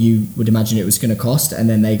you would imagine it was going to cost, and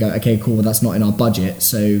then they go, "Okay, cool. Well, that's not in our budget.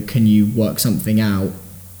 So can you work something out?"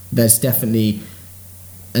 There's definitely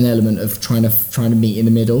an element of trying to meet in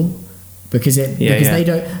the middle. Because they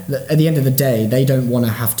don't. At the end of the day, they don't want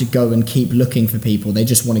to have to go and keep looking for people. They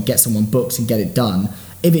just want to get someone booked and get it done.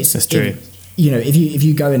 That's true. If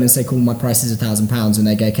you go in and say, "Cool, my price is £1,000," and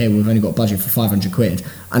they go, "Okay, we've only got a budget for £500,"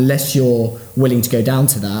 unless you're willing to go down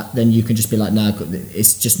to that, then you can just be like, "No,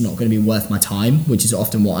 it's just not going to be worth my time." Which is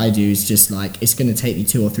often what I do. Is just like, it's going to take me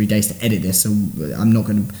 2 or 3 days to edit this, so I'm not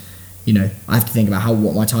going to, I have to think about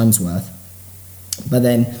what my time's worth. But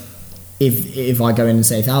then, if I go in and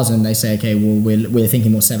say 1,000, they say, "Okay, well, we're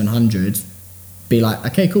thinking more 700." Be like,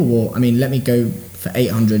 "Okay, cool. Well, I mean, let me go for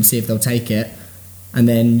 800, see if they'll take it." And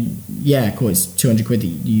then, yeah, cool, it's 200 quid that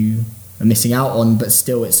you are missing out on, but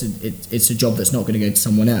still, it's a job that's not going to go to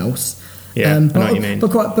someone else. Yeah, I know what you mean.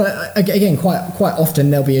 But again, quite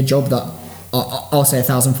often there'll be a job that I'll say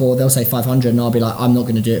 1,000 for, they'll say 500, and I'll be like, "I'm not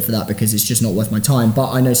going to do it for that because it's just not worth my time."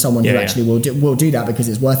 But I know someone who actually will do that because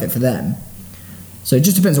it's worth it for them. So it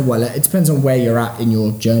just depends on where you're at in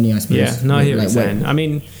your journey, I suppose. Yeah, no, I hear what you're saying. I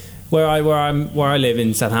mean, where I live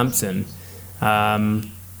in Southampton, I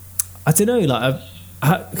don't know, like,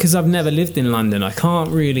 because I've never lived in London, I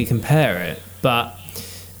can't really compare it. But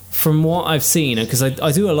from what I've seen, because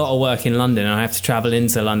I do a lot of work in London, and I have to travel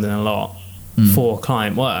into London a lot for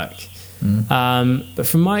client work. But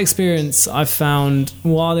from my experience, I've found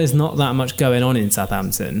while there's not that much going on in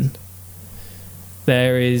Southampton,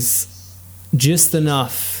 there is just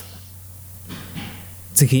enough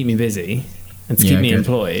to keep me busy and to keep me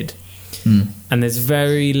employed, and there's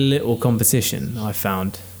very little competition, I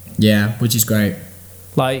found. Yeah, which is great.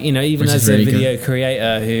 Like, even as a video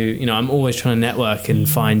creator who, I'm always trying to network and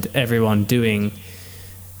find everyone doing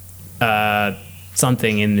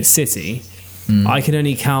something in this city, I can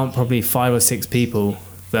only count probably 5 or 6 people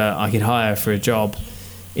that I could hire for a job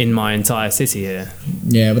in my entire city here.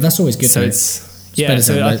 Yeah, but that's always good.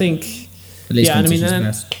 So I think.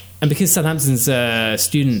 And because Southampton's a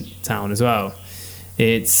student town as well,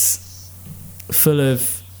 it's full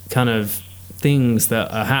of kind of things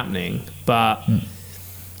that are happening, but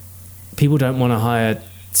people don't want to hire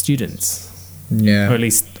students. Yeah, or at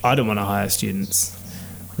least I don't want to hire students.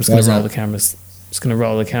 I'm just going to roll the cameras. Just going to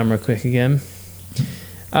roll the camera quick again.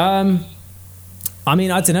 I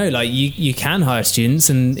mean, I don't know. Like you can hire students,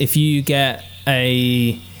 and if you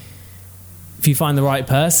find the right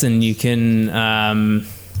person, you can,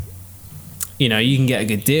 you can get a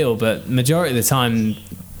good deal. But majority of the time,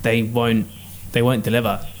 they won't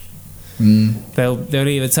deliver. They'll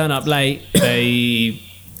either turn up late, they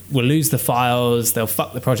will lose the files, they'll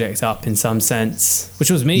fuck the project up in some sense,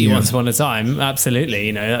 which was me once upon a time.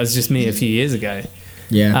 Absolutely, that was just me a few years ago.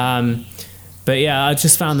 Yeah. But yeah, I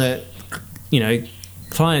just found that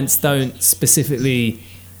clients don't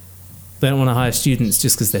want to hire students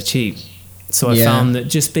just because they're cheap. So I found that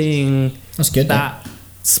just being... That's good. That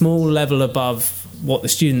small level above what the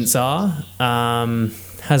students are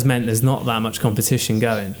has meant there's not that much competition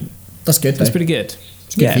going. That's good. That's pretty good.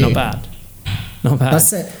 Good Yeah, for not you. bad. Not bad.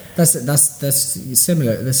 That's it. That's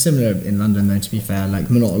similar. That's similar in London, though. To be fair, like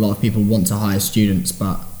not a lot of people want to hire students,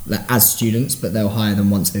 but like as students, but they'll hire them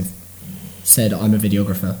once they've said, "I'm a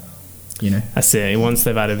videographer." You know. That's it. Once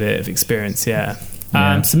they've had a bit of experience, yeah.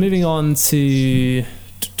 Yeah. So moving on to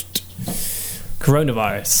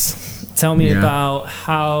coronavirus. Tell me about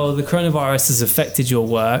how the coronavirus has affected your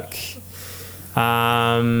work,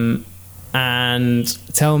 and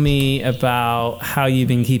tell me about how you've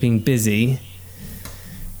been keeping busy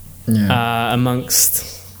amongst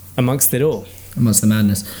it all. Amongst the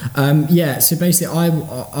madness. So basically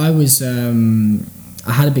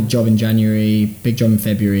I had a big job in January, big job in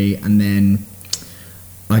February, and then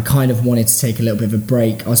I kind of wanted to take a little bit of a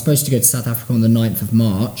break. I was supposed to go to South Africa on the 9th of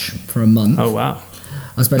March for a month. Oh, wow.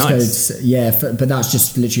 I was supposed to go, but that's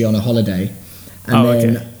just literally on a holiday.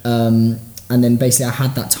 And then basically I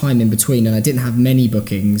had that time in between, and I didn't have many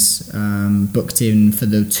bookings booked in for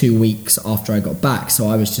the 2 weeks after I got back. So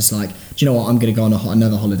I was just like, do you know what? I'm going to go on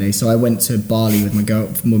another holiday. So I went to Bali with my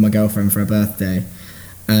girlfriend for her birthday,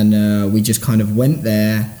 and we just kind of went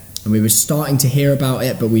there, and we were starting to hear about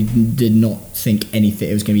it, but we did not think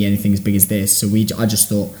it was going to be anything as big as this. So I just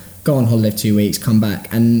thought, go on holiday for 2 weeks, come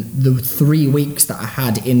back. And the 3 weeks that I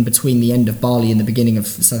had in between the end of Bali and the beginning of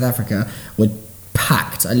South Africa were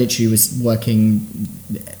packed. I literally was working,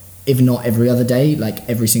 if not every other day, like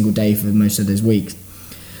every single day for most of those weeks.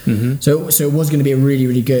 Mm-hmm. So it was going to be a really,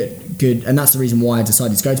 really good, and that's the reason why I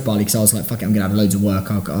decided to go to Bali, because I was like, fuck it, I'm going to have loads of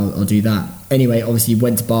work, I'll do that. Anyway, obviously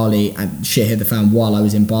went to Bali, and shit hit the fan while I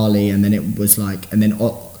was in Bali, and then it was like, and then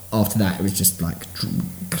after that it was just like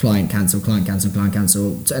client cancel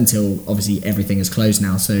until obviously everything is closed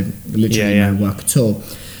now, so literally no work at all.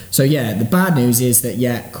 So the bad news is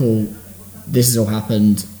that cool, this has all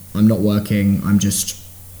happened, I'm not working, I'm just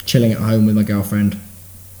chilling at home with my girlfriend.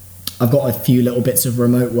 I've got a few little bits of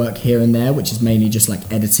remote work here and there, which is mainly just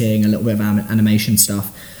like editing, a little bit of animation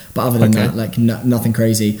stuff, but other than that, like nothing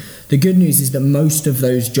crazy. The good news is that most of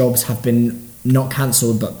those jobs have been not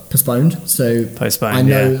cancelled but postponed. So I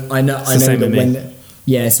know that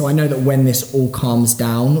when this all calms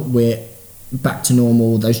down, we're back to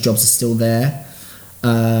normal. Those jobs are still there.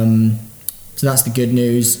 So that's the good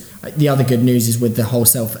news. The other good news is with the whole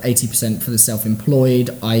 80% for the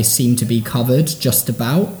self-employed, I seem to be covered just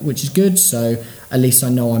about, which is good. So at least I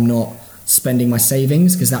know I'm not spending my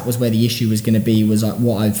savings, because that was where the issue was going to be, was like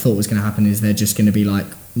what I thought was going to happen is they're just going to be like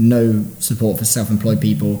no support for self-employed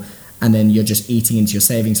people, and then you're just eating into your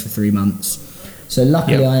savings for 3 months. So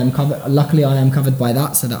luckily I am covered by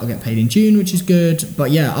that, so that'll get paid in June, which is good.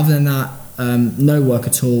 But other than that, no work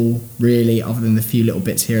at all really, other than the few little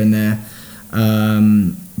bits here and there.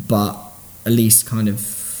 But at least kind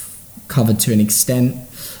of covered to an extent.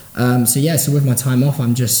 So with my time off,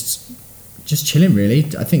 I'm just chilling really.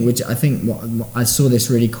 I think I saw this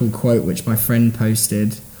really cool quote which my friend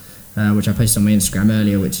posted, which I posted on my Instagram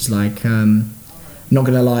earlier, which is like, not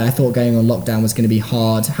gonna lie, I thought going on lockdown was gonna be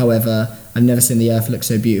hard. However, I've never seen the earth look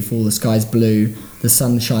so beautiful. The sky's blue, the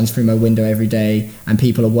sun shines through my window every day, and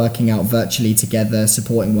people are working out virtually together,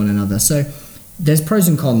 supporting one another. So there's pros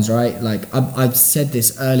and cons, right? Like I've said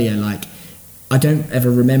this earlier, like I don't ever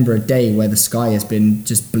remember a day where the sky has been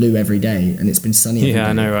just blue every day and it's been sunny every day.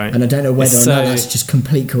 I know, right? And I don't know whether or not that's just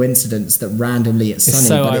complete coincidence that randomly it's sunny,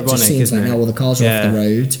 so but ironic, it just seems like now all the cars are off the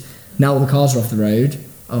road. Now all the cars are off the road.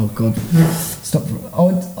 Oh god. Stop.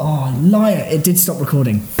 Oh liar. It did stop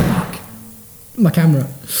recording. Fuck. My camera.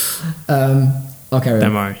 I'll carry on.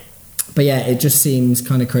 Don't worry. But it just seems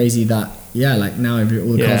kind of crazy that like now all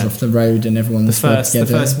the cars are off the road and everyone's together.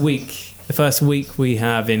 The first week we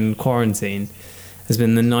have in quarantine has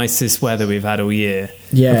been the nicest weather we've had all year.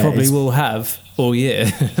 Yeah, we probably will have all year.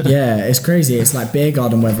 It's crazy. It's like beer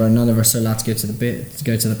garden weather, and none of us are allowed to go to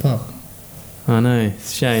the pub. I know,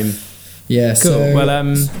 it's a shame. Yeah, cool.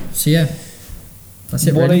 That's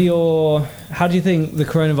it. How do you think the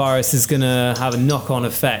coronavirus is going to have a knock-on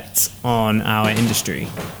effect on our industry?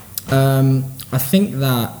 I think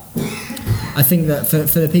that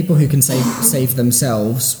for the people who can save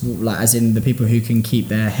themselves, like as in the people who can keep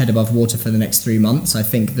their head above water for the next 3 months, I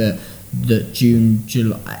think that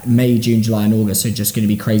May, June, July, and August are just going to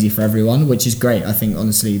be crazy for everyone, which is great. I think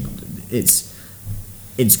honestly, it's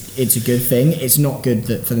a good thing. It's not good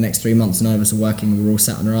that for the next 3 months none of us are working. We're all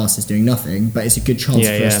sat on our asses doing nothing. But it's a good chance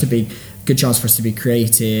for us to be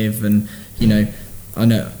creative. And I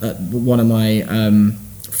know one of my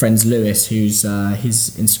friends Lewis, who's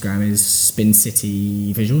his Instagram is Spin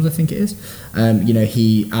City Visuals, I think it is. You know,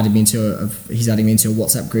 he's adding me into a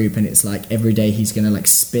WhatsApp group, and it's like every day he's gonna like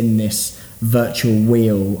spin this virtual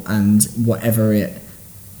wheel, and whatever it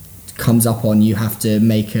comes up on, you have to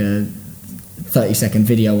make a 30-second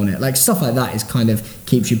video on it. Like stuff like that is kind of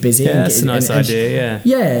keeps you busy. Yeah, that's a nice idea.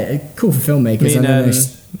 Yeah, cool for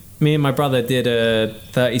filmmakers. Me and my brother did a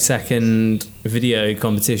 30-second video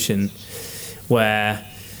competition where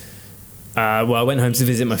I went home to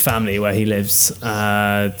visit my family where he lives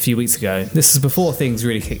a few weeks ago. This was before things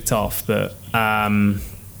really kicked off, but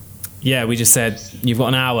we just said, you've got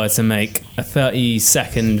an hour to make a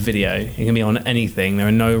 30-second video. It can be on anything. There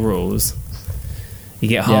are no rules. You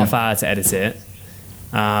get half hour to edit it.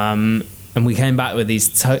 And we came back with these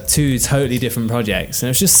two totally different projects. And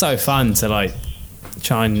it was just so fun to like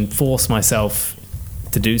try and force myself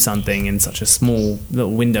to do something in such a small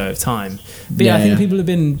little window of time. But I think people have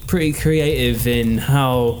been pretty creative in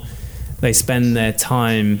how they spend their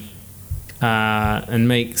time and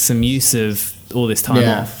make some use of all this time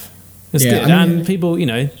off. It's good. And people, you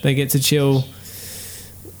know, they get to chill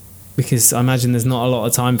because I imagine there's not a lot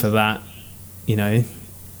of time for that, you know,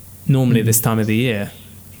 normally this time of the year.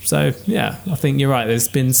 So, yeah, I think you're right. There's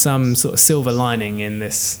been some sort of silver lining in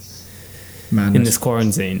this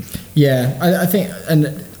quarantine. Yeah, I think,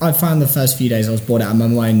 and I found the first few days I was bored out of my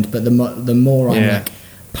mind, but the more I'm like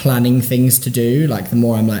planning things to do, like the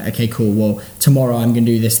more I'm like, okay, cool, well, tomorrow I'm going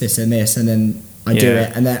to do this, and this, and then I do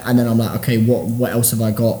it, and then I'm like, okay, what else have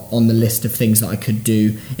I got on the list of things that I could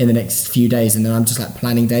do in the next few days? And then I'm just like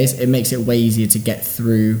planning days. It makes it way easier to get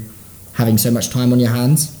through having so much time on your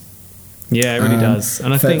hands. Yeah, it really does.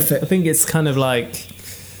 And I think it's kind of like,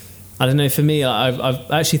 I don't know, for me, I've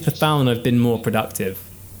actually found I've been more productive.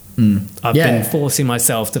 I've been forcing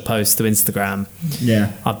myself to post to Instagram.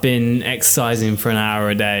 Yeah. I've been exercising for an hour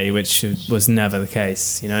a day, which was never the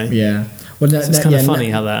case, you know? Yeah. Well, so it's kind of funny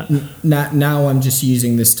how that... Now I'm just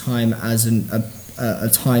using this time as a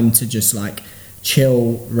time to just like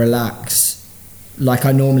chill, relax, like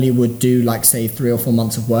I normally would do, like say 3 or 4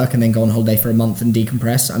 months of work and then go on holiday for a month and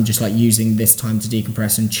decompress. I'm just like using this time to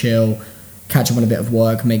decompress and chill, catch up on a bit of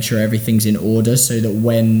work, make sure everything's in order, so that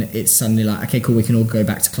when it's suddenly like, okay, cool, we can all go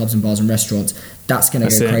back to clubs and bars and restaurants, that's going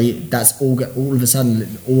to go crazy. That's all of a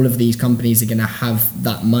sudden, all of these companies are going to have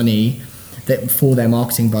that money that for their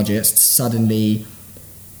marketing budgets to suddenly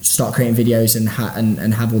start creating videos and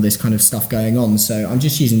have all this kind of stuff going on. So I'm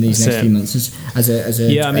just using these next few months as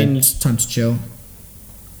a time to chill.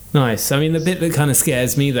 Nice. I mean, the bit that kind of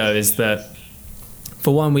scares me though is that,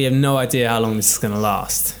 for one, we have no idea how long this is going to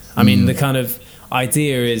last. I mean, the kind of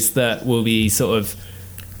idea is that we'll be sort of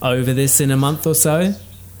over this in a month or so.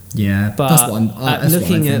 Yeah, but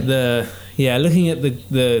looking at the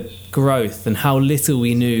growth and how little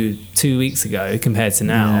we knew 2 weeks ago compared to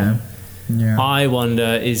now, I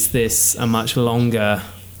wonder, is this a much longer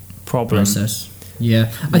problem? Process.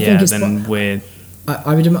 Yeah, I think it's weird.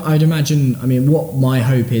 I would imagine, I mean, what my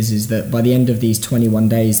hope is that by the end of these 21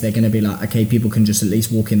 days, they're going to be like, okay, people can just at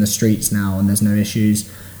least walk in the streets now and there's no issues.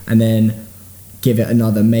 And then give it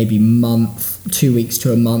another maybe month, 2 weeks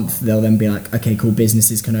to a month, they'll then be like, okay, cool,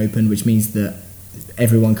 businesses can open, which means that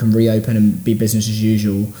everyone can reopen and be business as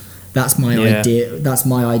usual. That's my idea. That's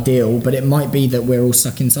my ideal, but it might be that we're all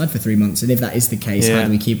stuck inside for 3 months. And if that is the case, how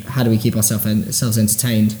do we keep ourselves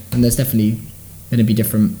entertained? And there's definitely going to be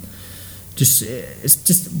different. You're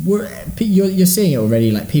seeing it already.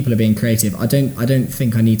 Like, people are being creative. I don't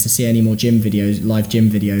think I need to see any more live gym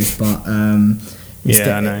videos, but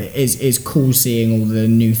it's cool seeing all the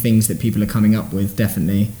new things that people are coming up with.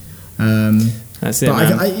 Definitely. That's it.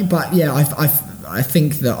 I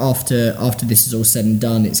think that after this is all said and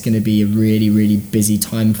done, it's going to be a really, really busy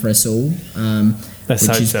time for us all. Let's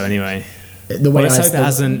hope so. Anyway, let's hope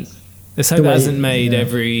it hasn't made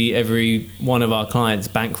every one of our clients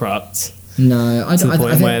bankrupt. No, I don't. To the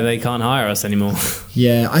point where they can't hire us anymore.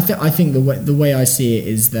 Yeah, I think the way I see it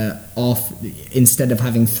is that instead of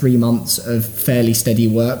having 3 months of fairly steady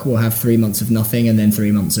work, we'll have 3 months of nothing, and then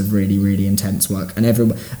 3 months of really, really intense work. And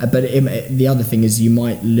the other thing is, you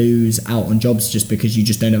might lose out on jobs just because you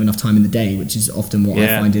just don't have enough time in the day, which is often what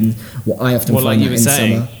I find in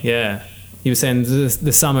summer. Yeah. You were saying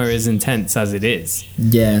the summer is intense as it is.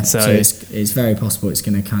 Yeah, so it's very possible it's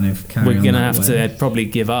going to kind of carry on. We're going to have to probably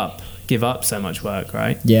give up so much work,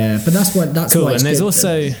 right? Yeah, but that's cool. Why it's and there's good.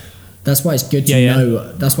 Also, that's why it's good to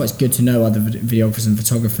know. That's why it's good to know other videographers and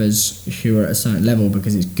photographers who are at a certain level,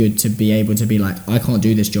 because it's good to be able to be like, I can't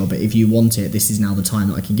do this job, but if you want it, this is now the time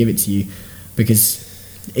that I can give it to you, because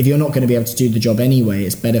if you're not going to be able to do the job anyway,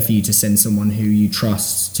 it's better for you to send someone who you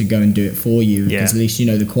trust to go and do it for you, because at least you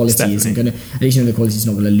know the quality isn't going to. At least you know the quality is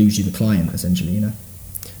not going to lose you the client, essentially.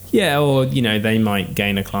 Yeah, or they might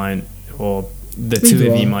gain a client, or the two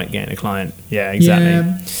of you might gain a client. Yeah, exactly.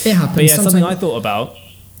 Yeah, it happens. But yeah, something I thought about.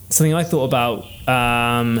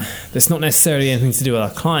 That's not necessarily anything to do with our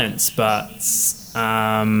clients, but there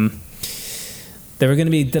are going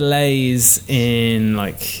to be delays in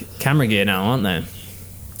like camera gear now, aren't there?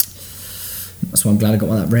 That's why I'm glad I got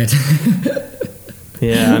one that red.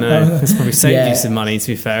 Yeah, I know. It's probably saved you some money, to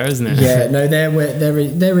be fair, isn't it? Yeah, no,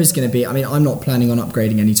 there is going to be. I mean, I'm not planning on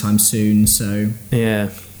upgrading anytime soon, so yeah.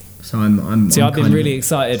 So I'm. See, I've been really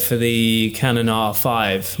excited for the Canon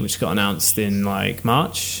R5, which got announced in like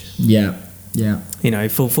March. Yeah.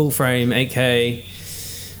 Full frame, 8K,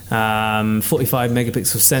 45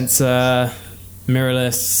 megapixel sensor,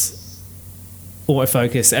 mirrorless,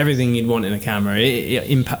 autofocus, everything you'd want in a camera.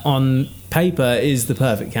 On paper is the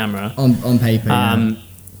perfect camera. On paper, yeah.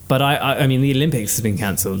 But I mean, the Olympics has been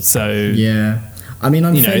cancelled, so yeah. I mean,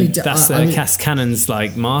 that's Canon's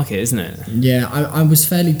like market, isn't it? Yeah, I was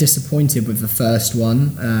fairly disappointed with the first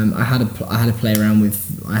one. I had to play around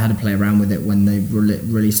with it when they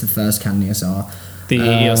released the first Canon EOS R. The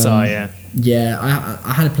EOS R, yeah. Yeah,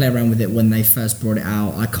 I had to play around with it when they first brought it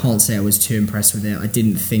out. I can't say I was too impressed with it. I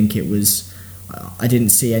didn't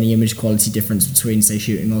see any image quality difference between, say,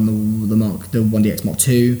 shooting on the 1DX Mark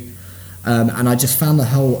II. And I just found the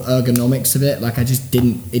whole ergonomics of it, like it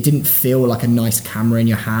didn't feel like a nice camera in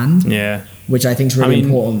your hand. Yeah. Which I think is really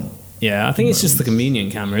important. Yeah, I think it's just the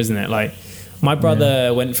convenient camera, isn't it? Like, my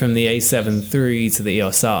brother went from the A7 III to the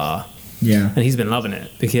EOS R. Yeah. And he's been loving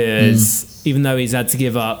it because even though he's had to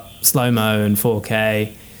give up slow-mo and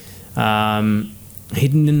 4K, he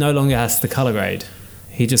no longer has to color grade.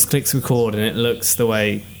 He just clicks record and it looks the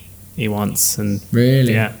way he wants. And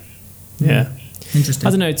really? Yeah. Interesting. I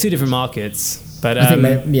don't know, two different markets, but I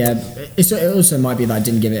think it also might be that I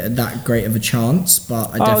didn't give it that great of a chance, but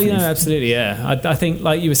I definitely. Absolutely, yeah. I think,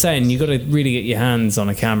 like you were saying, you got to really get your hands on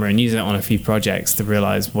a camera and use it on a few projects to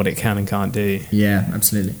realize what it can and can't do. Yeah,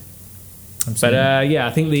 absolutely. But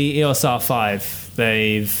I think the EOS R5,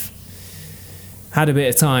 they've had a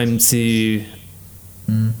bit of time to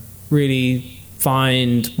really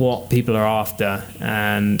find what people are after,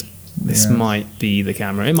 and this might be the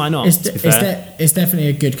camera. It might not. It's definitely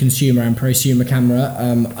a good consumer and prosumer camera.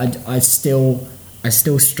 I still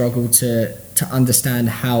struggle to understand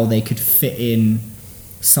how they could fit in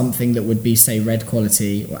something that would be, say, red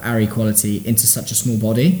quality or ARRI quality into such a small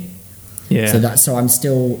body. Yeah. So I'm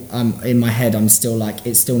still in my head. I'm still like,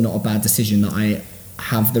 it's still not a bad decision that I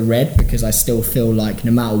have the red, because I still feel like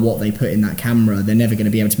no matter what they put in that camera, they're never going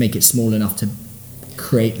to be able to make it small enough to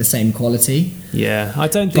create the same quality. Yeah, I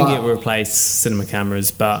don't think it will replace cinema cameras,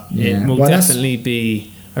 but it will definitely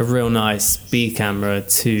be a real nice B camera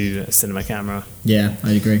to a cinema camera. Yeah,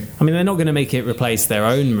 I agree. I mean, they're not going to make it replace their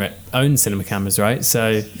own cinema cameras, right?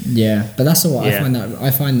 So yeah, but that's what I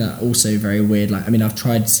find that also very weird. Like, I mean, I've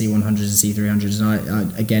tried C100s and C300s, and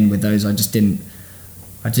I again with those, I just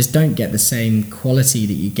don't get the same quality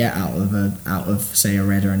that you get out of say a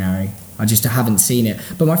red or an ARRI. I just haven't seen it.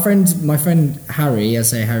 But my friend Harry,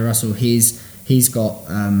 Harry Russell, he's got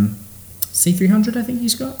C300. I think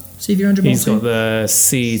he's got C300. He's got the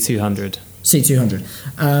C200. C200,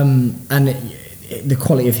 and the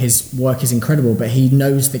quality of his work is incredible. But he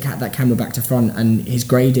knows that camera back to front, and his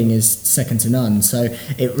grading is second to none. So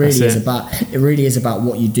it really is about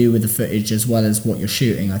what you do with the footage as well as what you're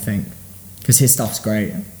shooting, I think, because his stuff's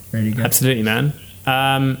great, really good. Absolutely, man.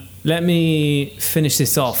 Let me finish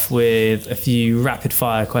this off with a few rapid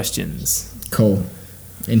fire questions. Cool.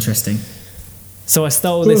 Interesting. So I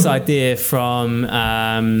stole this idea from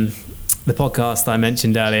the podcast I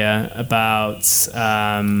mentioned earlier about,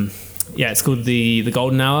 it's called The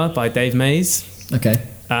Golden Hour by Dave Mays. Okay.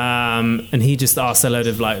 And he just asked a load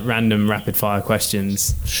of like random rapid fire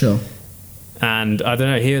questions. Sure. And I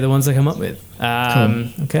don't know, here are the ones I come up with.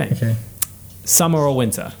 Cool. Okay. Summer or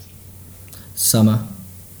winter? Summer.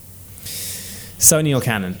 Sony or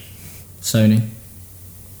Canon? Sony.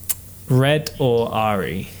 Red or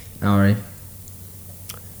ARRI? ARRI.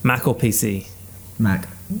 Mac or PC? Mac,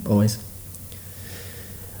 always.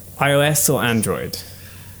 iOS or Android?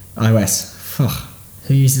 iOS.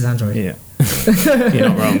 Who uses Android? Yeah. You're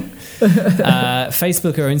not wrong.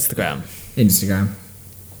 Facebook or Instagram? Instagram.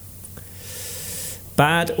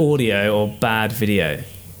 Bad audio or bad video?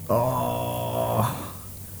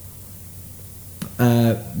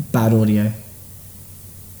 Bad audio.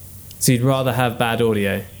 So you'd rather have bad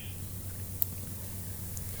audio?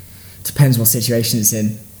 Depends what situation it's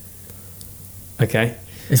in. Okay.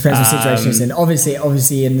 It depends what situation it's in. Obviously,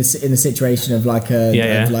 in the situation of like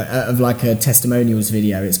a testimonials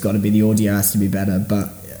video, it's got to be the audio has to be better. But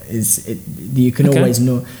you can always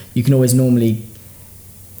normally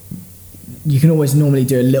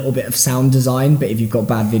do a little bit of sound design. But if you've got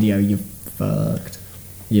bad video, you're fucked.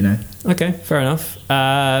 You know. Okay, fair enough.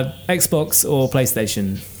 Xbox or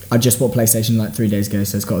PlayStation? I just bought PlayStation like 3 days ago,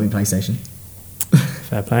 so it's got to be PlayStation.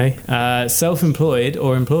 Fair play. Self-employed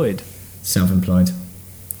or employed? Self-employed.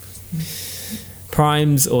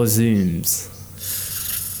 Primes or zooms?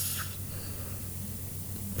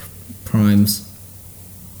 Primes.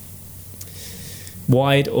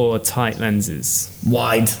 Wide or tight lenses?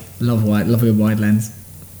 Wide. Love wide. Love a good wide lens.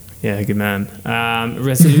 Yeah, good man.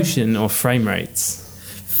 Resolution or frame rates?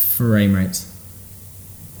 Frame rates.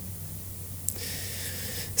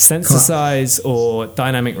 Sensor size or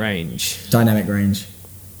dynamic range? Dynamic range.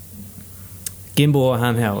 Gimbal or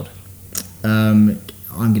handheld? I'm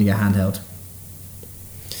going to go handheld.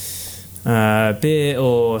 Beer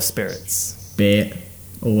or spirits? Beer,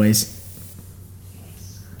 always.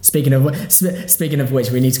 Speaking of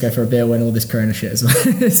which, we need to go for a beer when all this Corona shit is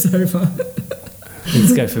over.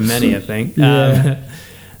 Let's go for many, I think. Yeah.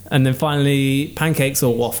 And then finally, pancakes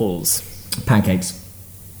or waffles? Pancakes.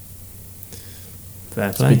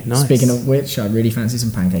 Fair play. Nice. Speaking of which, I really fancy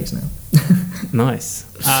some pancakes now. Nice.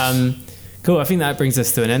 Cool. I think that brings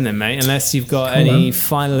us to an end then, mate. Unless you've got any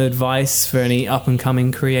final advice for any up and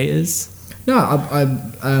coming creators. No,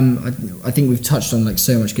 I think we've touched on like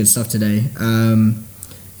so much good stuff today.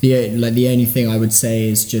 The only thing I would say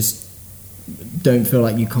is just don't feel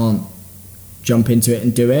like you can't jump into it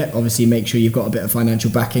and do it. Obviously, make sure you've got a bit of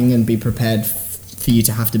financial backing and be prepared for you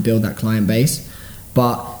to have to build that client base.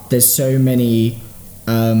 But there's so many,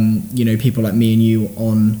 people like me and you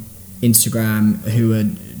on Instagram who are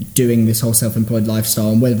doing this whole self-employed lifestyle,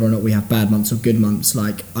 and whether or not we have bad months or good months,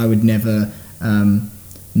 like I would never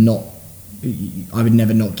not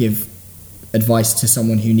give advice to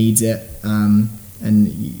someone who needs it, and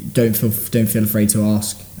don't feel afraid to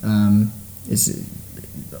ask. It's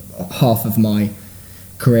half of my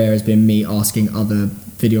career has been me asking other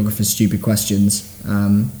videographers stupid questions,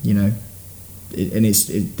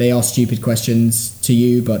 they are stupid questions to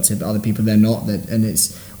you, but to other people they're not.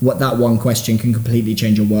 It's what that one question can completely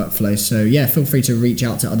change your workflow. So yeah, feel free to reach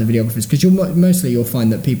out to other videographers, because you'll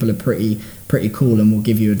find that people are pretty cool and will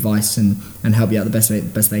give you advice and help you out the best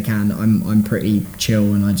they can. I'm pretty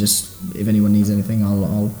chill, and if anyone needs anything,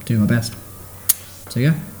 I'll do my best. So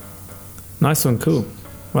yeah, nice one, cool.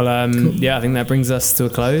 Well, cool. Yeah, I think that brings us to a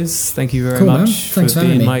close. Thank you very much for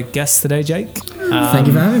being my guest today, Jake. Thank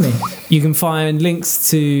you for having me. You can find links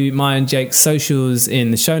to my and Jake's socials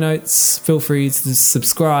in the show notes. Feel free to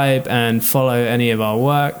subscribe and follow any of our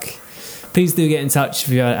work. Please do get in touch if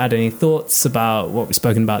you had any thoughts about what we've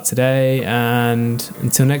spoken about today. And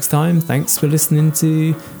until next time, thanks for listening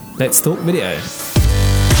to Let's Talk Video.